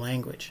speak a dual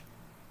language.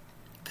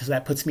 So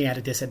that puts me at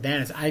a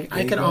disadvantage.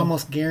 I can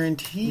almost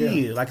guarantee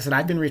you, like I said,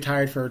 I've been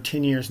retired for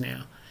 10 years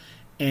now.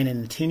 And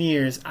in 10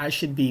 years, I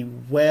should be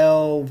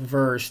well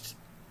versed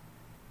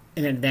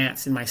in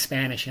advance in my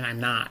Spanish, and I'm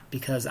not,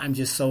 because I'm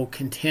just so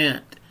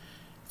content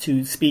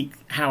to speak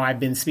how I've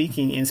been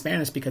speaking in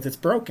Spanish because it's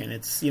broken.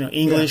 It's,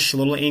 English, a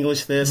little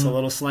English this, a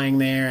little slang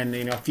there, and,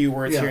 a few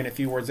words here and a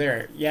few words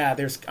there. Yeah,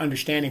 there's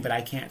understanding, but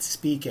I can't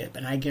speak it.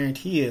 And I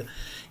guarantee you,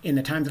 in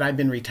the time that I've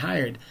been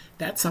retired,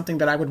 that's something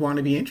that I would want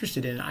to be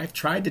interested in. I've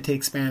tried to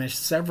take Spanish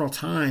several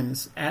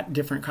times at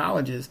different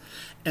colleges,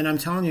 and I'm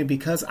telling you,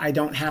 because I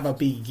don't have a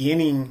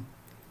beginning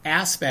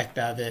aspect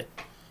of it,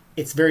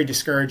 it's very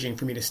discouraging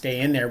for me to stay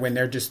in there when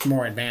they're just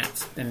more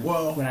advanced than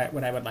what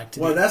I would like to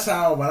do. Well, that's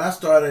how when I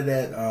started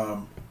at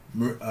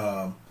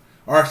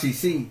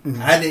RCC,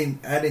 I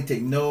didn't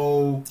take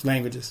no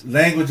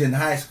language in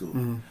high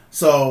school,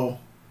 so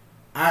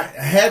I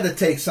had to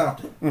take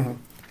something.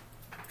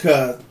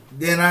 Because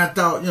then I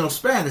thought,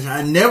 Spanish.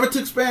 I never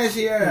took Spanish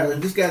here.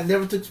 This guy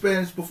never took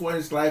Spanish before in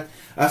his life.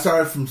 I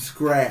started from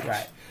scratch.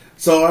 Right.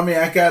 So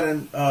I got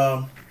in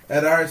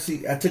at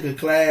RC. I took a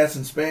class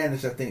in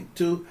Spanish, I think,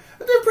 too.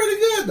 I did pretty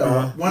good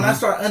though. When I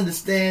start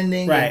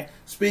understanding, and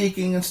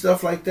speaking and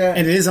stuff like that.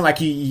 And it isn't like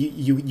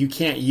you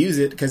can't use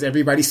it because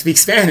everybody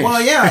speaks Spanish.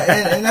 Well,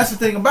 yeah, and that's the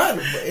thing about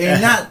it.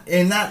 And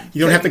not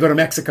you don't have to go to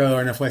Mexico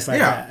or in a place like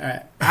that.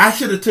 Right. I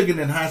should have took it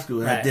in high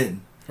school, and I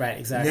didn't. Right,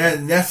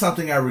 exactly. That's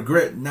something I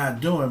regret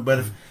not doing.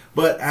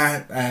 But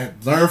I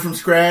learned from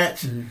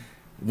scratch.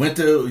 Went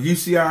to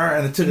UCR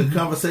and I took a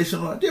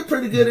conversational. I did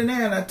pretty good in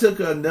there, and I took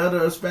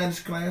another Spanish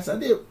class. I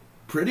did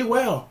pretty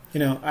well.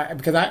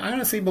 Because I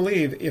honestly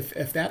believe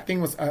if that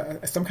thing was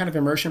some kind of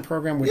immersion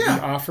program would be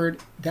offered,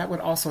 that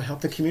would also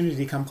help the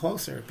community come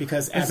closer.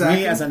 Because as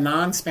a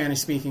non-Spanish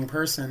speaking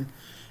person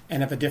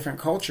and of a different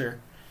culture,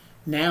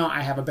 now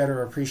I have a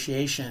better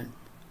appreciation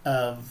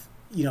of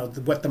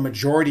what the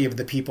majority of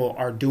the people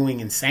are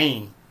doing and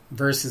saying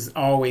versus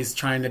always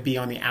trying to be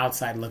on the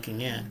outside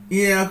looking in.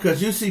 Yeah,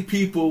 because you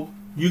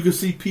can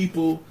see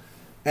people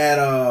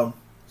at,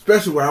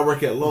 especially where I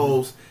work at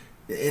Lowe's,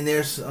 and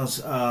there's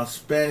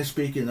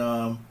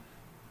Spanish-speaking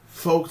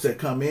folks that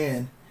come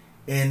in,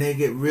 and they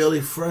get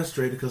really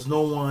frustrated because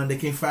they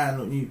can't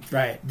find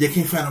they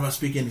can't find nobody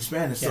speaking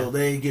Spanish, so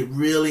they get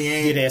really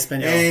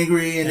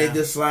angry, and they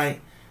just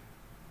like.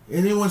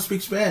 And they want to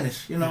speak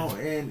Spanish,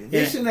 and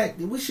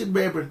we should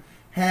be able to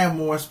have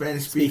more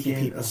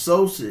Spanish-speaking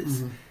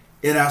associates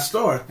in our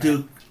store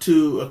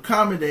to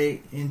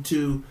accommodate and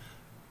to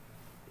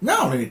not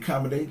only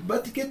accommodate,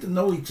 but to get to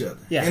know each other.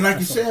 Yeah, and like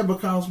you said,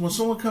 because when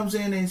someone comes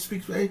in and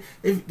speaks,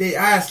 their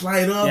eyes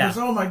light up. It's,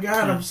 oh my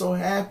God, I'm so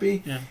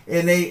happy. Yeah.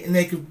 And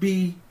they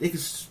could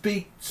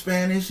speak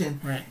Spanish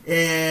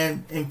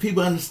and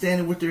people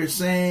understanding what they're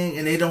saying,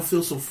 and they don't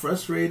feel so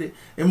frustrated.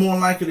 And more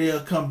likely they'll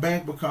come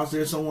back because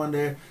there's someone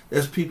there.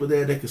 There's people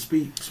there that can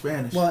speak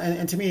Spanish. Well,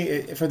 and to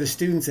me, for the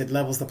students, it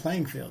levels the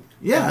playing field.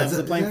 Yeah, it levels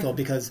the playing field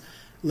because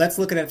let's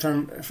look at it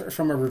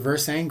from a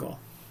reverse angle.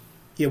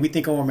 We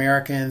think,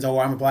 Americans,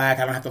 I'm black,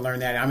 I don't have to learn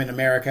that, I'm in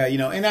America,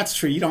 and that's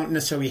true. You don't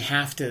necessarily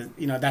have to,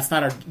 that's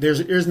not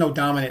there's no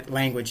dominant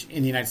language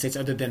in the United States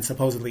other than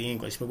supposedly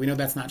English, but we know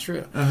that's not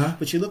true.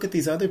 But you look at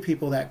these other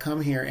people that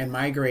come here and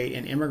migrate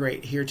and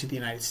immigrate here to the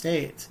United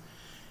States,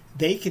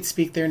 they could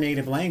speak their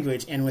native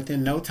language and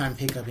within no time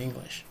pick up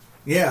English.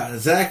 Yeah,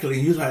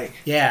 exactly. You're like,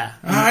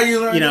 how you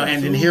learn that?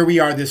 And then here we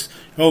are,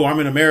 I'm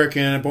an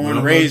American, born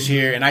and raised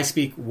here, and I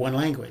speak one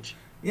language.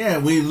 Yeah,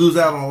 we lose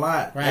out on a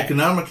lot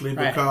economically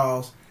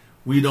because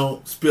we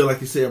don't spill,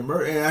 like you said,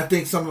 murder. And I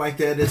think something like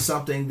that is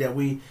something that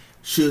we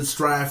should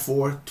strive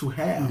for to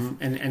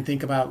have. And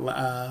think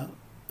about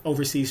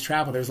overseas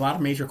travel. There's a lot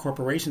of major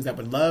corporations that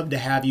would love to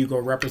have you go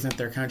represent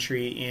their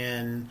country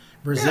in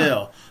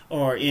Brazil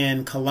or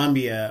in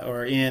Colombia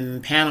or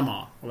in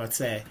Panama, let's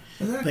say.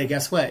 Exactly. But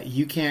guess what?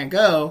 You can't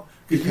go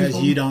because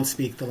you don't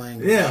speak the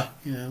language. Yeah,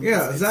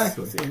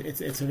 exactly.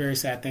 It's a very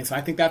sad thing. So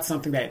I think that's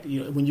something that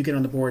when you get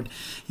on the board,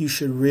 you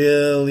should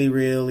really,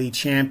 really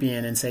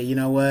champion and say, you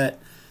know what?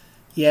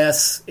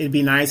 Yes, it'd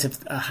be nice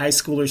if high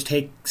schoolers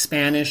take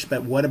Spanish,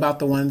 but what about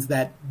the ones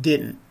that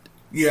didn't?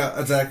 Yeah,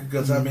 exactly.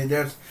 Because I mean,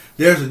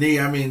 there's a need.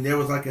 I mean, there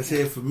was, like I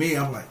said, for me,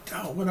 I'm like,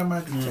 oh, what am I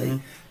going to take?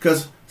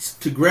 Because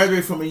to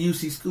graduate from a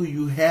UC school,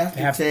 you have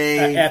to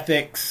take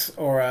ethics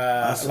or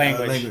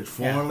language,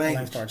 foreign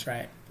language. Sports,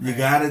 right? You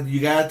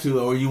got to,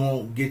 or you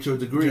won't get your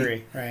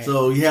degree. Right.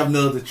 So you have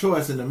no other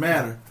choice in the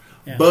matter.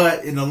 Yeah.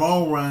 But in the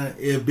long run,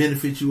 it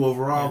benefits you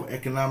overall,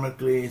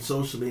 economically and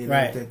socially and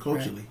everything,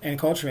 culturally. And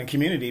culturally and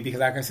community, because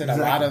like I said, a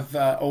lot of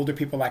older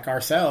people like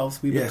ourselves,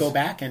 we would go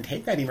back and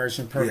take that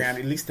immersion program,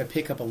 at least to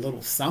pick up a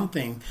little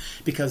something,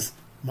 because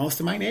most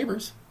of my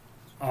neighbors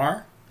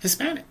are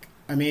Hispanic.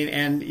 I mean,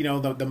 and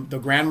the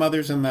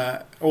grandmothers and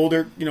the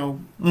older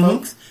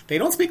folks, they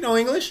don't speak no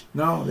English.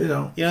 No, they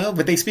don't.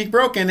 But they speak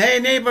broken. Hey,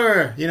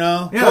 neighbor.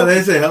 Yeah,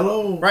 they say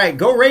hello. Right,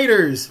 go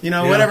Raiders.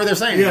 Whatever they're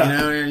saying.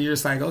 And you're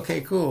just like, okay,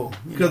 cool.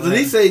 Because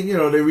they say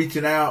they're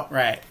reaching out.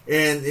 Right.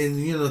 And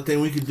the thing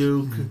we could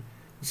do.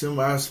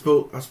 Somebody I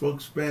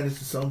spoke Spanish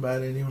to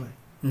somebody, and they were like,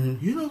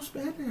 you know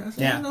Spanish? I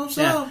said, I know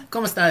some. Yeah.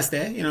 ¿Cómo está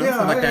usted?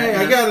 Like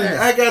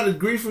that. I got a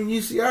degree from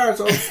UCR,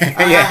 so I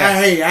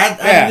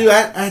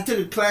took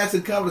a class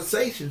in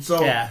conversation, so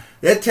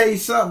that tell you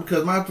something,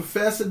 because my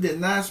professor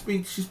did not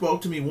speak. She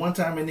spoke to me one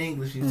time in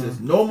English. She says,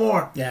 no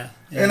more.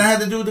 And I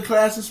had to do the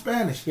class in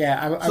Spanish. When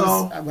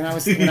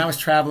I was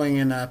traveling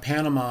in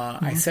Panama,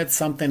 I said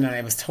something and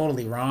it was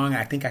totally wrong.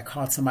 I think I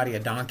called somebody a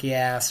donkey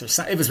ass or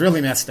something. It was really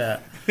messed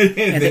up.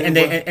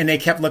 and they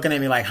kept looking at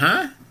me like,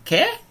 huh?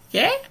 ¿Qué?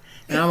 Yeah?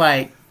 And I'm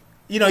like,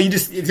 it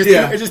just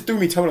threw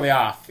me totally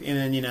off.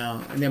 And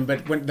then,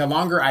 but the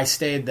longer I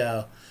stayed,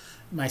 though,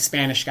 my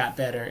Spanish got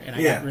better, and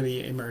I got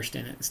really immersed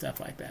in it and stuff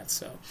like that.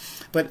 So,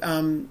 but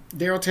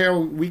Daryl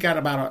Terrell, we got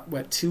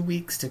about 2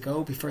 weeks to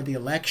go before the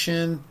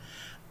election.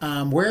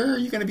 Where are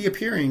you going to be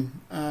appearing?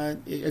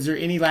 Is there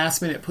any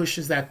last minute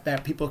pushes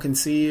that people can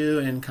see you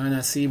and kind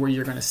of see where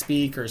you're going to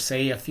speak or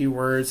say a few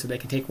words so they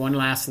can take one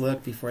last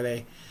look before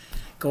they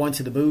go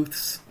into the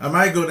booths? I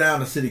might go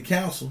down to city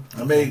council.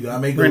 I may go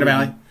Brenda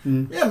Valley.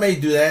 Yeah, I may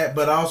do that,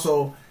 but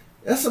also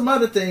there's some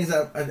other things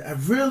I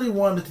really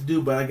wanted to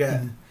do, but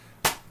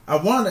I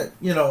wanted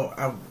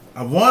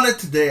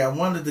today. I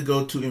wanted to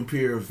go to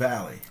Imperial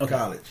Valley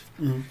College,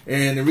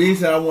 and the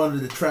reason I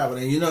wanted to travel,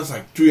 and it's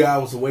like 3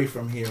 hours away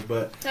from here,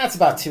 but that's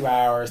about 2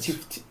 hours, two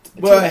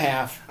and a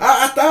half.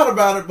 I thought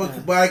about it,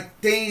 but like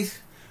things,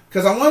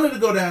 because I wanted to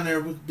go down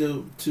there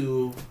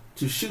to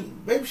shoot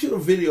a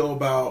video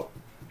about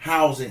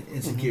housing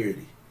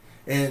insecurity,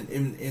 and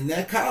in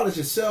that college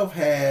itself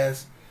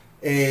has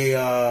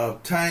a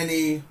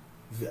tiny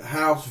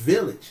house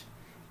village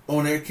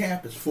on their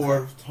campus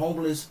for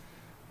homeless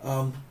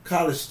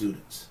college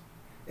students,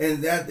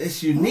 and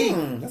it's unique.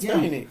 That's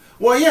very unique.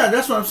 Well,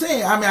 that's what I'm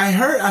saying. I mean,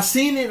 I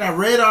seen it, I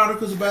read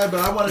articles about it,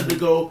 but I wanted to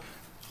go.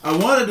 I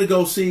wanted to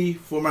go see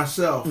for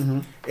myself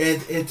and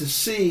to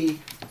see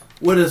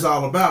what it's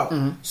all about.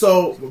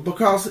 So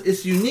because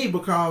it's unique,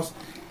 because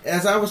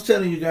as I was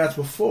telling you guys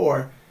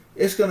before,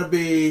 it's going to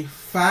be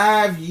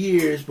 5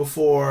 years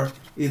before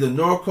either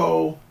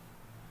Norco,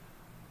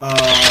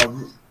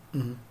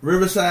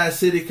 Riverside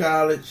City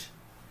College,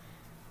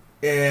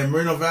 and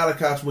Moreno Valley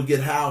College will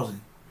get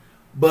housing.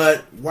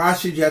 But why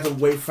should you have to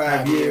wait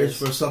 5 years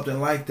for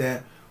something like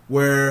that,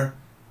 where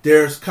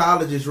there's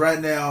colleges right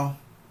now,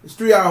 it's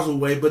 3 hours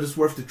away, but it's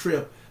worth the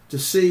trip to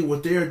see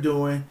what they're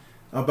doing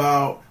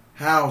about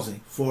housing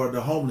for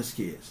the homeless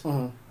kids,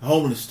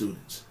 homeless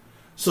students.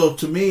 So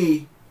to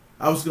me,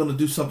 I was going to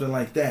do something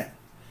like that.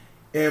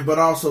 But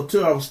also,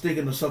 too, I was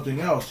thinking of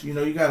something else.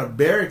 You got a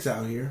barracks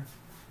out here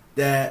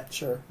that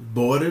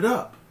boarded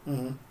up.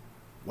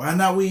 Why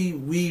not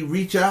we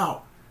reach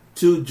out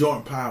to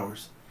Joint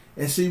Powers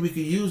and see if we could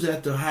use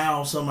that to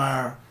house some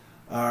of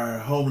our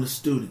homeless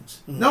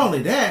students? Not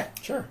only that,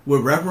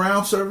 with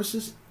wraparound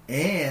services,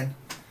 and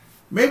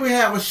maybe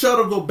have a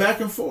shuttle go back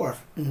and forth.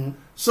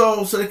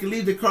 So they can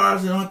leave the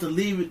cars and don't have to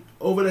leave it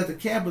over at the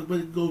campus,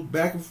 but it goes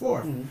back and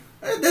forth.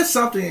 That's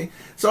something.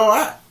 So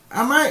I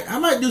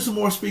might do some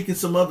more speaking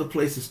some other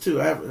places too.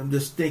 I'm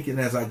just thinking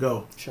as I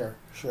go. Sure.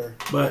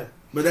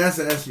 But that's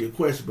to answer your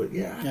question. But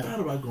I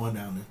thought about going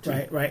down there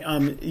too. Right.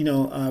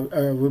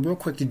 Real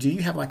quick, do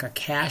you have like a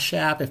Cash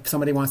App if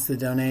somebody wants to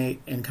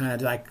donate and kind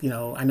of like,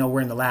 I know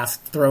we're in the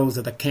last throes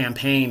of the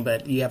campaign,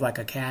 but do you have like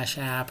a Cash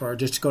App or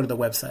just go to the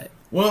website?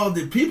 Well,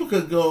 the people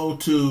could go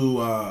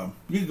to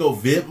you can go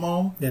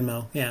Venmo.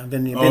 Venmo.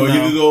 Or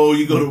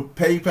you can go to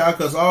PayPal,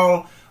 because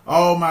all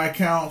all my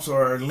accounts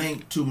are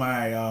linked to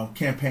my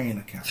campaign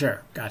account.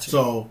 Sure, gotcha.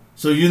 So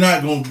you're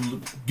not going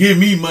to give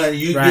me money.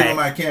 You're giving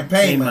my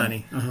campaign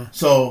money. Uh-huh.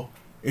 So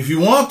if you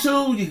want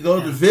to, you can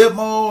go to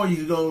Venmo, or you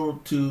can go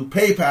to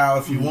PayPal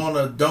if you want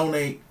to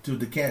donate to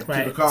the to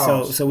the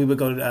cause. So we would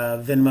go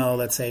to Venmo.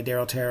 Let's say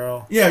Daryl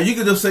Terrell. Yeah, you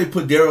could just say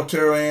put Daryl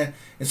Terrell in,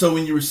 and so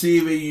when you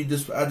receive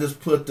it, I just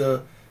put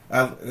the.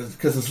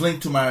 Because it's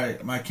linked to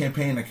my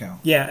campaign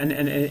account. Yeah,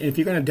 and if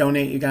you're going to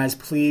donate, you guys,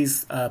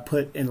 please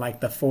put in like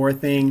the for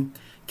thing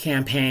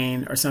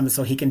campaign or something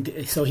so he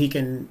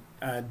can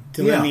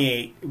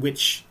delineate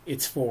which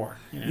it's for.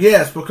 You know?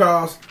 Yes,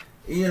 because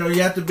you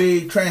have to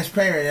be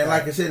transparent, and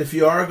like I said, if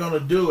you are going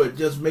to do it,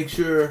 just make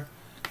sure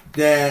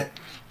that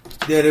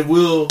it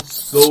will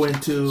go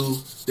into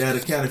that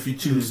account if you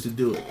choose to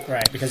do it.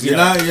 Right, because you're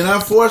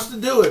not forced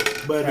to do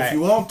it, but if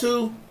you want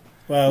to.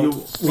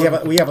 Well,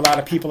 we have a lot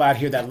of people out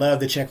here that love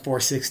to check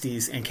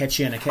 460s and catch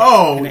you in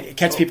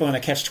catch people in a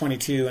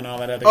catch-22 and all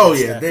that other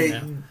stuff.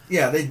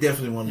 They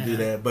definitely want to do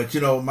that. But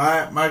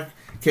my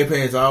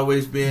campaign has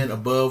always been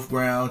above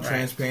ground,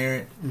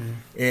 transparent,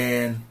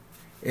 and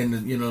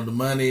the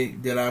money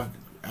that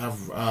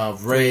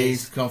I've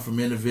raised come from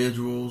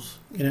individuals.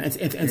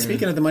 And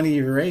speaking of the money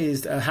you've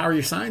raised, how are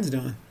your signs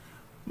doing?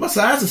 My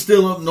signs are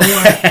still up. No one.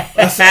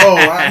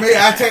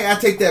 I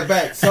take that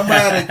back.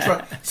 Somebody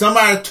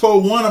tore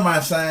one of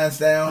my signs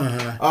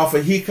down off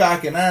of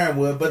Heacock and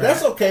Ironwood, but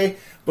that's okay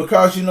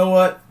because you know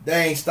what?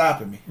 They ain't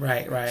stopping me.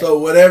 Right. So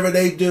whatever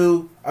they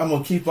do, I'm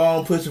gonna keep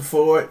on pushing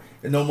forward,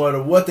 and no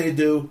matter what they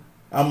do,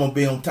 I'm gonna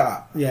be on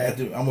top. Yeah,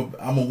 I'm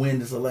gonna win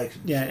this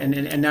election. Yeah,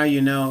 and now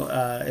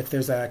if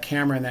there's a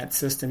camera in that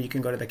system, you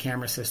can go to the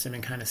camera system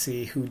and kind of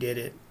see who did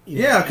it.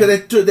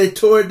 Because they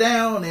tore it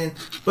down,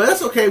 but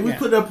that's okay. We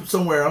put it up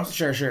somewhere else.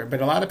 Sure.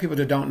 But a lot of people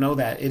don't know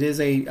that it is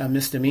a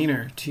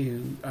misdemeanor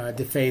to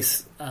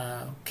deface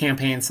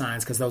campaign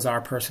signs because those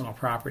are personal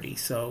property.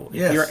 So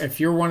if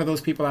you're one of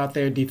those people out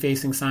there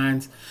defacing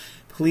signs,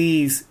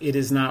 please, it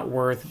is not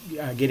worth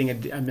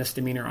getting a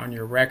misdemeanor on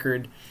your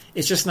record.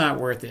 It's just not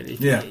worth it.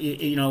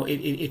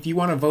 If you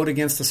want to vote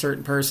against a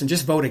certain person,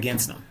 just vote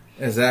against them.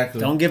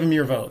 Exactly. Don't give them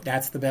your vote.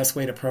 That's the best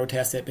way to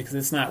protest it because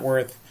it's not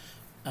worth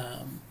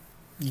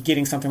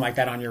getting something like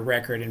that on your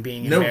record and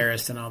being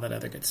embarrassed and all that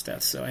other good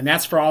stuff. So, and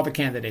that's for all the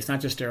candidates,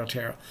 not just Daryl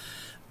Terrell.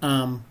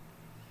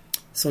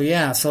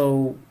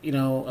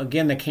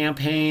 Again, the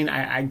campaign.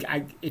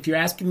 If you're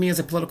asking me as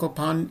a political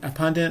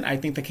pundit, I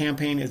think the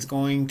campaign is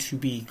going to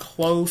be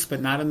close,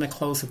 but not in the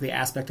close of the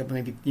aspect of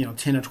maybe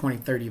 10 or 20,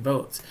 30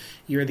 votes.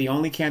 You're the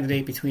only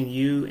candidate between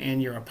you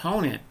and your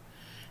opponent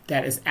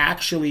that is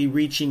actually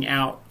reaching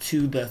out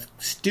to the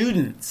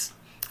students,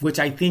 which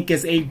I think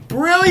is a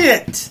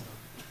brilliant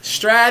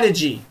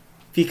strategy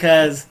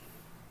because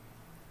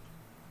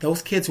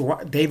those kids,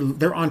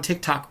 they're on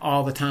TikTok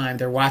all the time.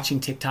 They're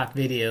watching TikTok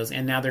videos,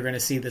 and now they're going to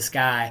see this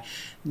guy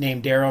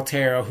named Daryl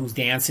Terrell who's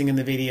dancing in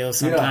the videos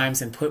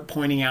sometimes and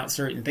pointing out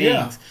certain things.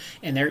 Yeah.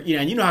 And they're,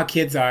 you know how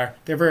kids are.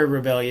 They're very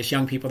rebellious.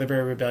 Young people, they're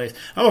very rebellious.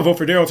 I'm going to vote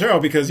for Daryl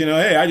Terrell because,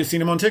 hey, I just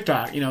seen him on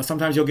TikTok.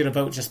 Sometimes you'll get a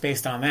vote just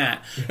based on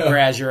that. Yeah.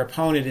 Whereas your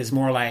opponent is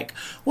more like,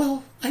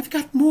 well, I've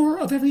got more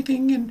of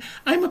everything, and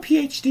I'm a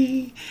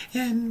PhD,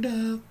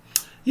 and,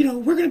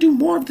 we're going to do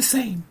more of the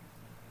same.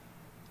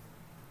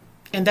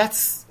 And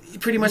that's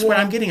pretty much what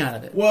I'm getting out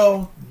of it.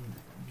 Well,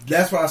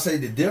 that's why I say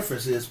the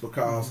difference is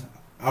because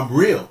I'm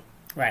real.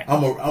 Right.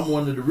 I'm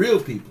one of the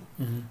real people.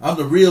 Mm-hmm. I'm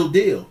the real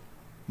deal.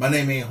 My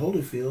name ain't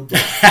Holyfield,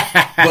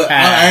 but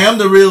I am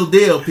the real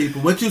deal,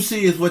 people. What you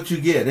see is what you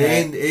get.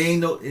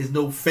 There's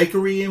no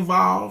fakery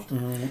involved.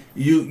 Mm-hmm.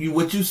 You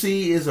what you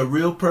see is a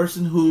real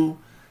person who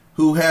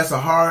has a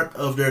heart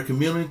of their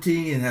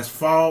community and has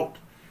fought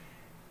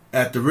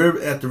at the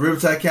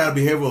Riverside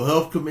County Behavioral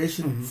Health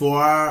Commission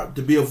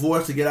to be a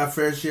voice to get our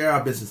fair share.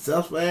 I've been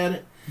successful at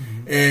it.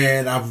 Mm-hmm.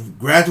 And I've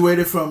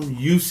graduated from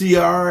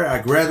UCR.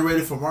 I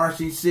graduated from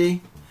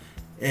RCC.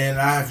 And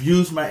I've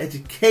used my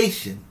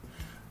education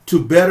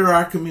to better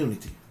our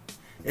community.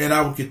 And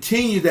I will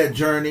continue that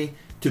journey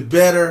to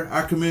better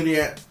our community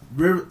at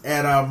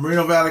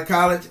Moreno Valley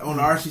College on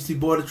the RCC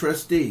Board of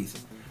Trustees.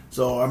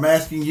 So I'm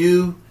asking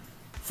you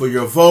for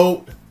your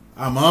vote.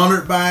 I'm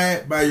honored by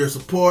it, by your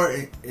support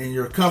and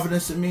your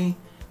confidence in me,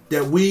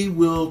 that we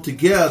will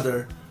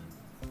together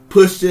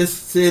push this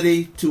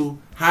city to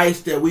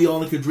heights that we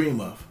only could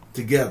dream of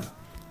together.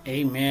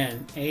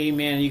 Amen.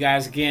 You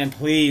guys, again,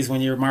 please,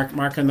 when you're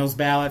marking those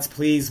ballots,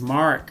 please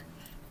mark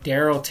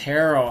Daryl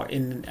Terrell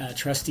in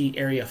Trustee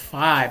Area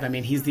 5. I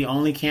mean, he's the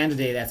only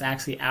candidate that's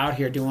actually out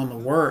here doing the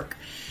work.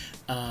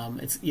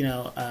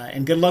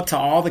 And good luck to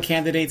all the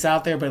candidates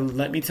out there, but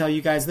let me tell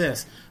you guys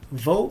this.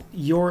 Vote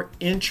your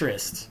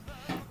interest.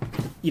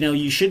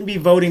 You shouldn't be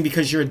voting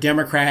because you're a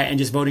Democrat and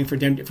just voting for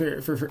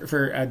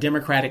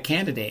Democratic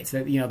candidates.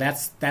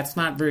 That's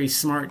not very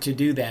smart to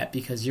do that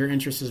because your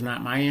interest is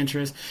not my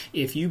interest.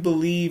 If you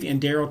believe in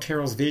Daryl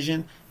Terrell's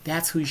vision,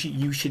 that's who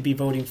you should be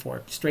voting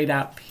for. Straight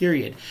out,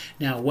 period.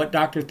 Now, what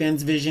Dr.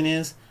 Thin's vision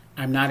is,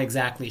 I'm not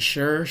exactly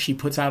sure. She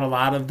puts out a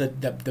lot of the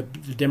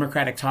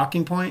Democratic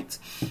talking points,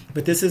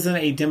 but this isn't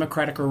a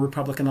Democratic or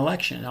Republican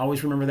election.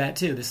 Always remember that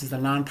too. This is a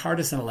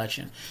nonpartisan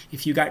election.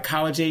 If you got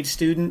college-age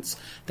students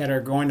that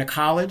are going to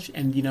college,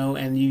 and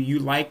you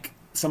like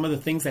some of the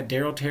things that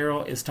Daryl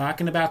Terrell is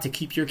talking about to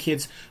keep your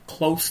kids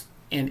close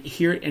and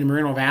here in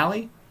Moreno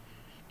Valley,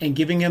 and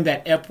giving them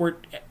that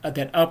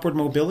upward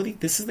mobility,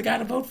 this is the guy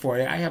to vote for.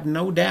 I have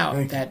no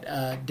doubt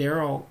that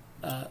Daryl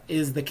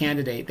is the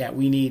candidate that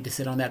we need to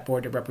sit on that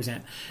board to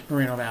represent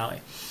Moreno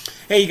Valley.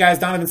 Hey, you guys,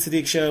 Donovan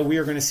Sadiq Show. We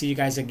are going to see you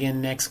guys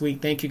again next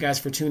week. Thank you guys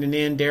for tuning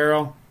in.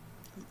 Daryl,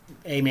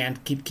 hey, man,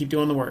 keep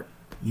doing the work.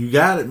 You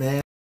got it,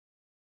 man.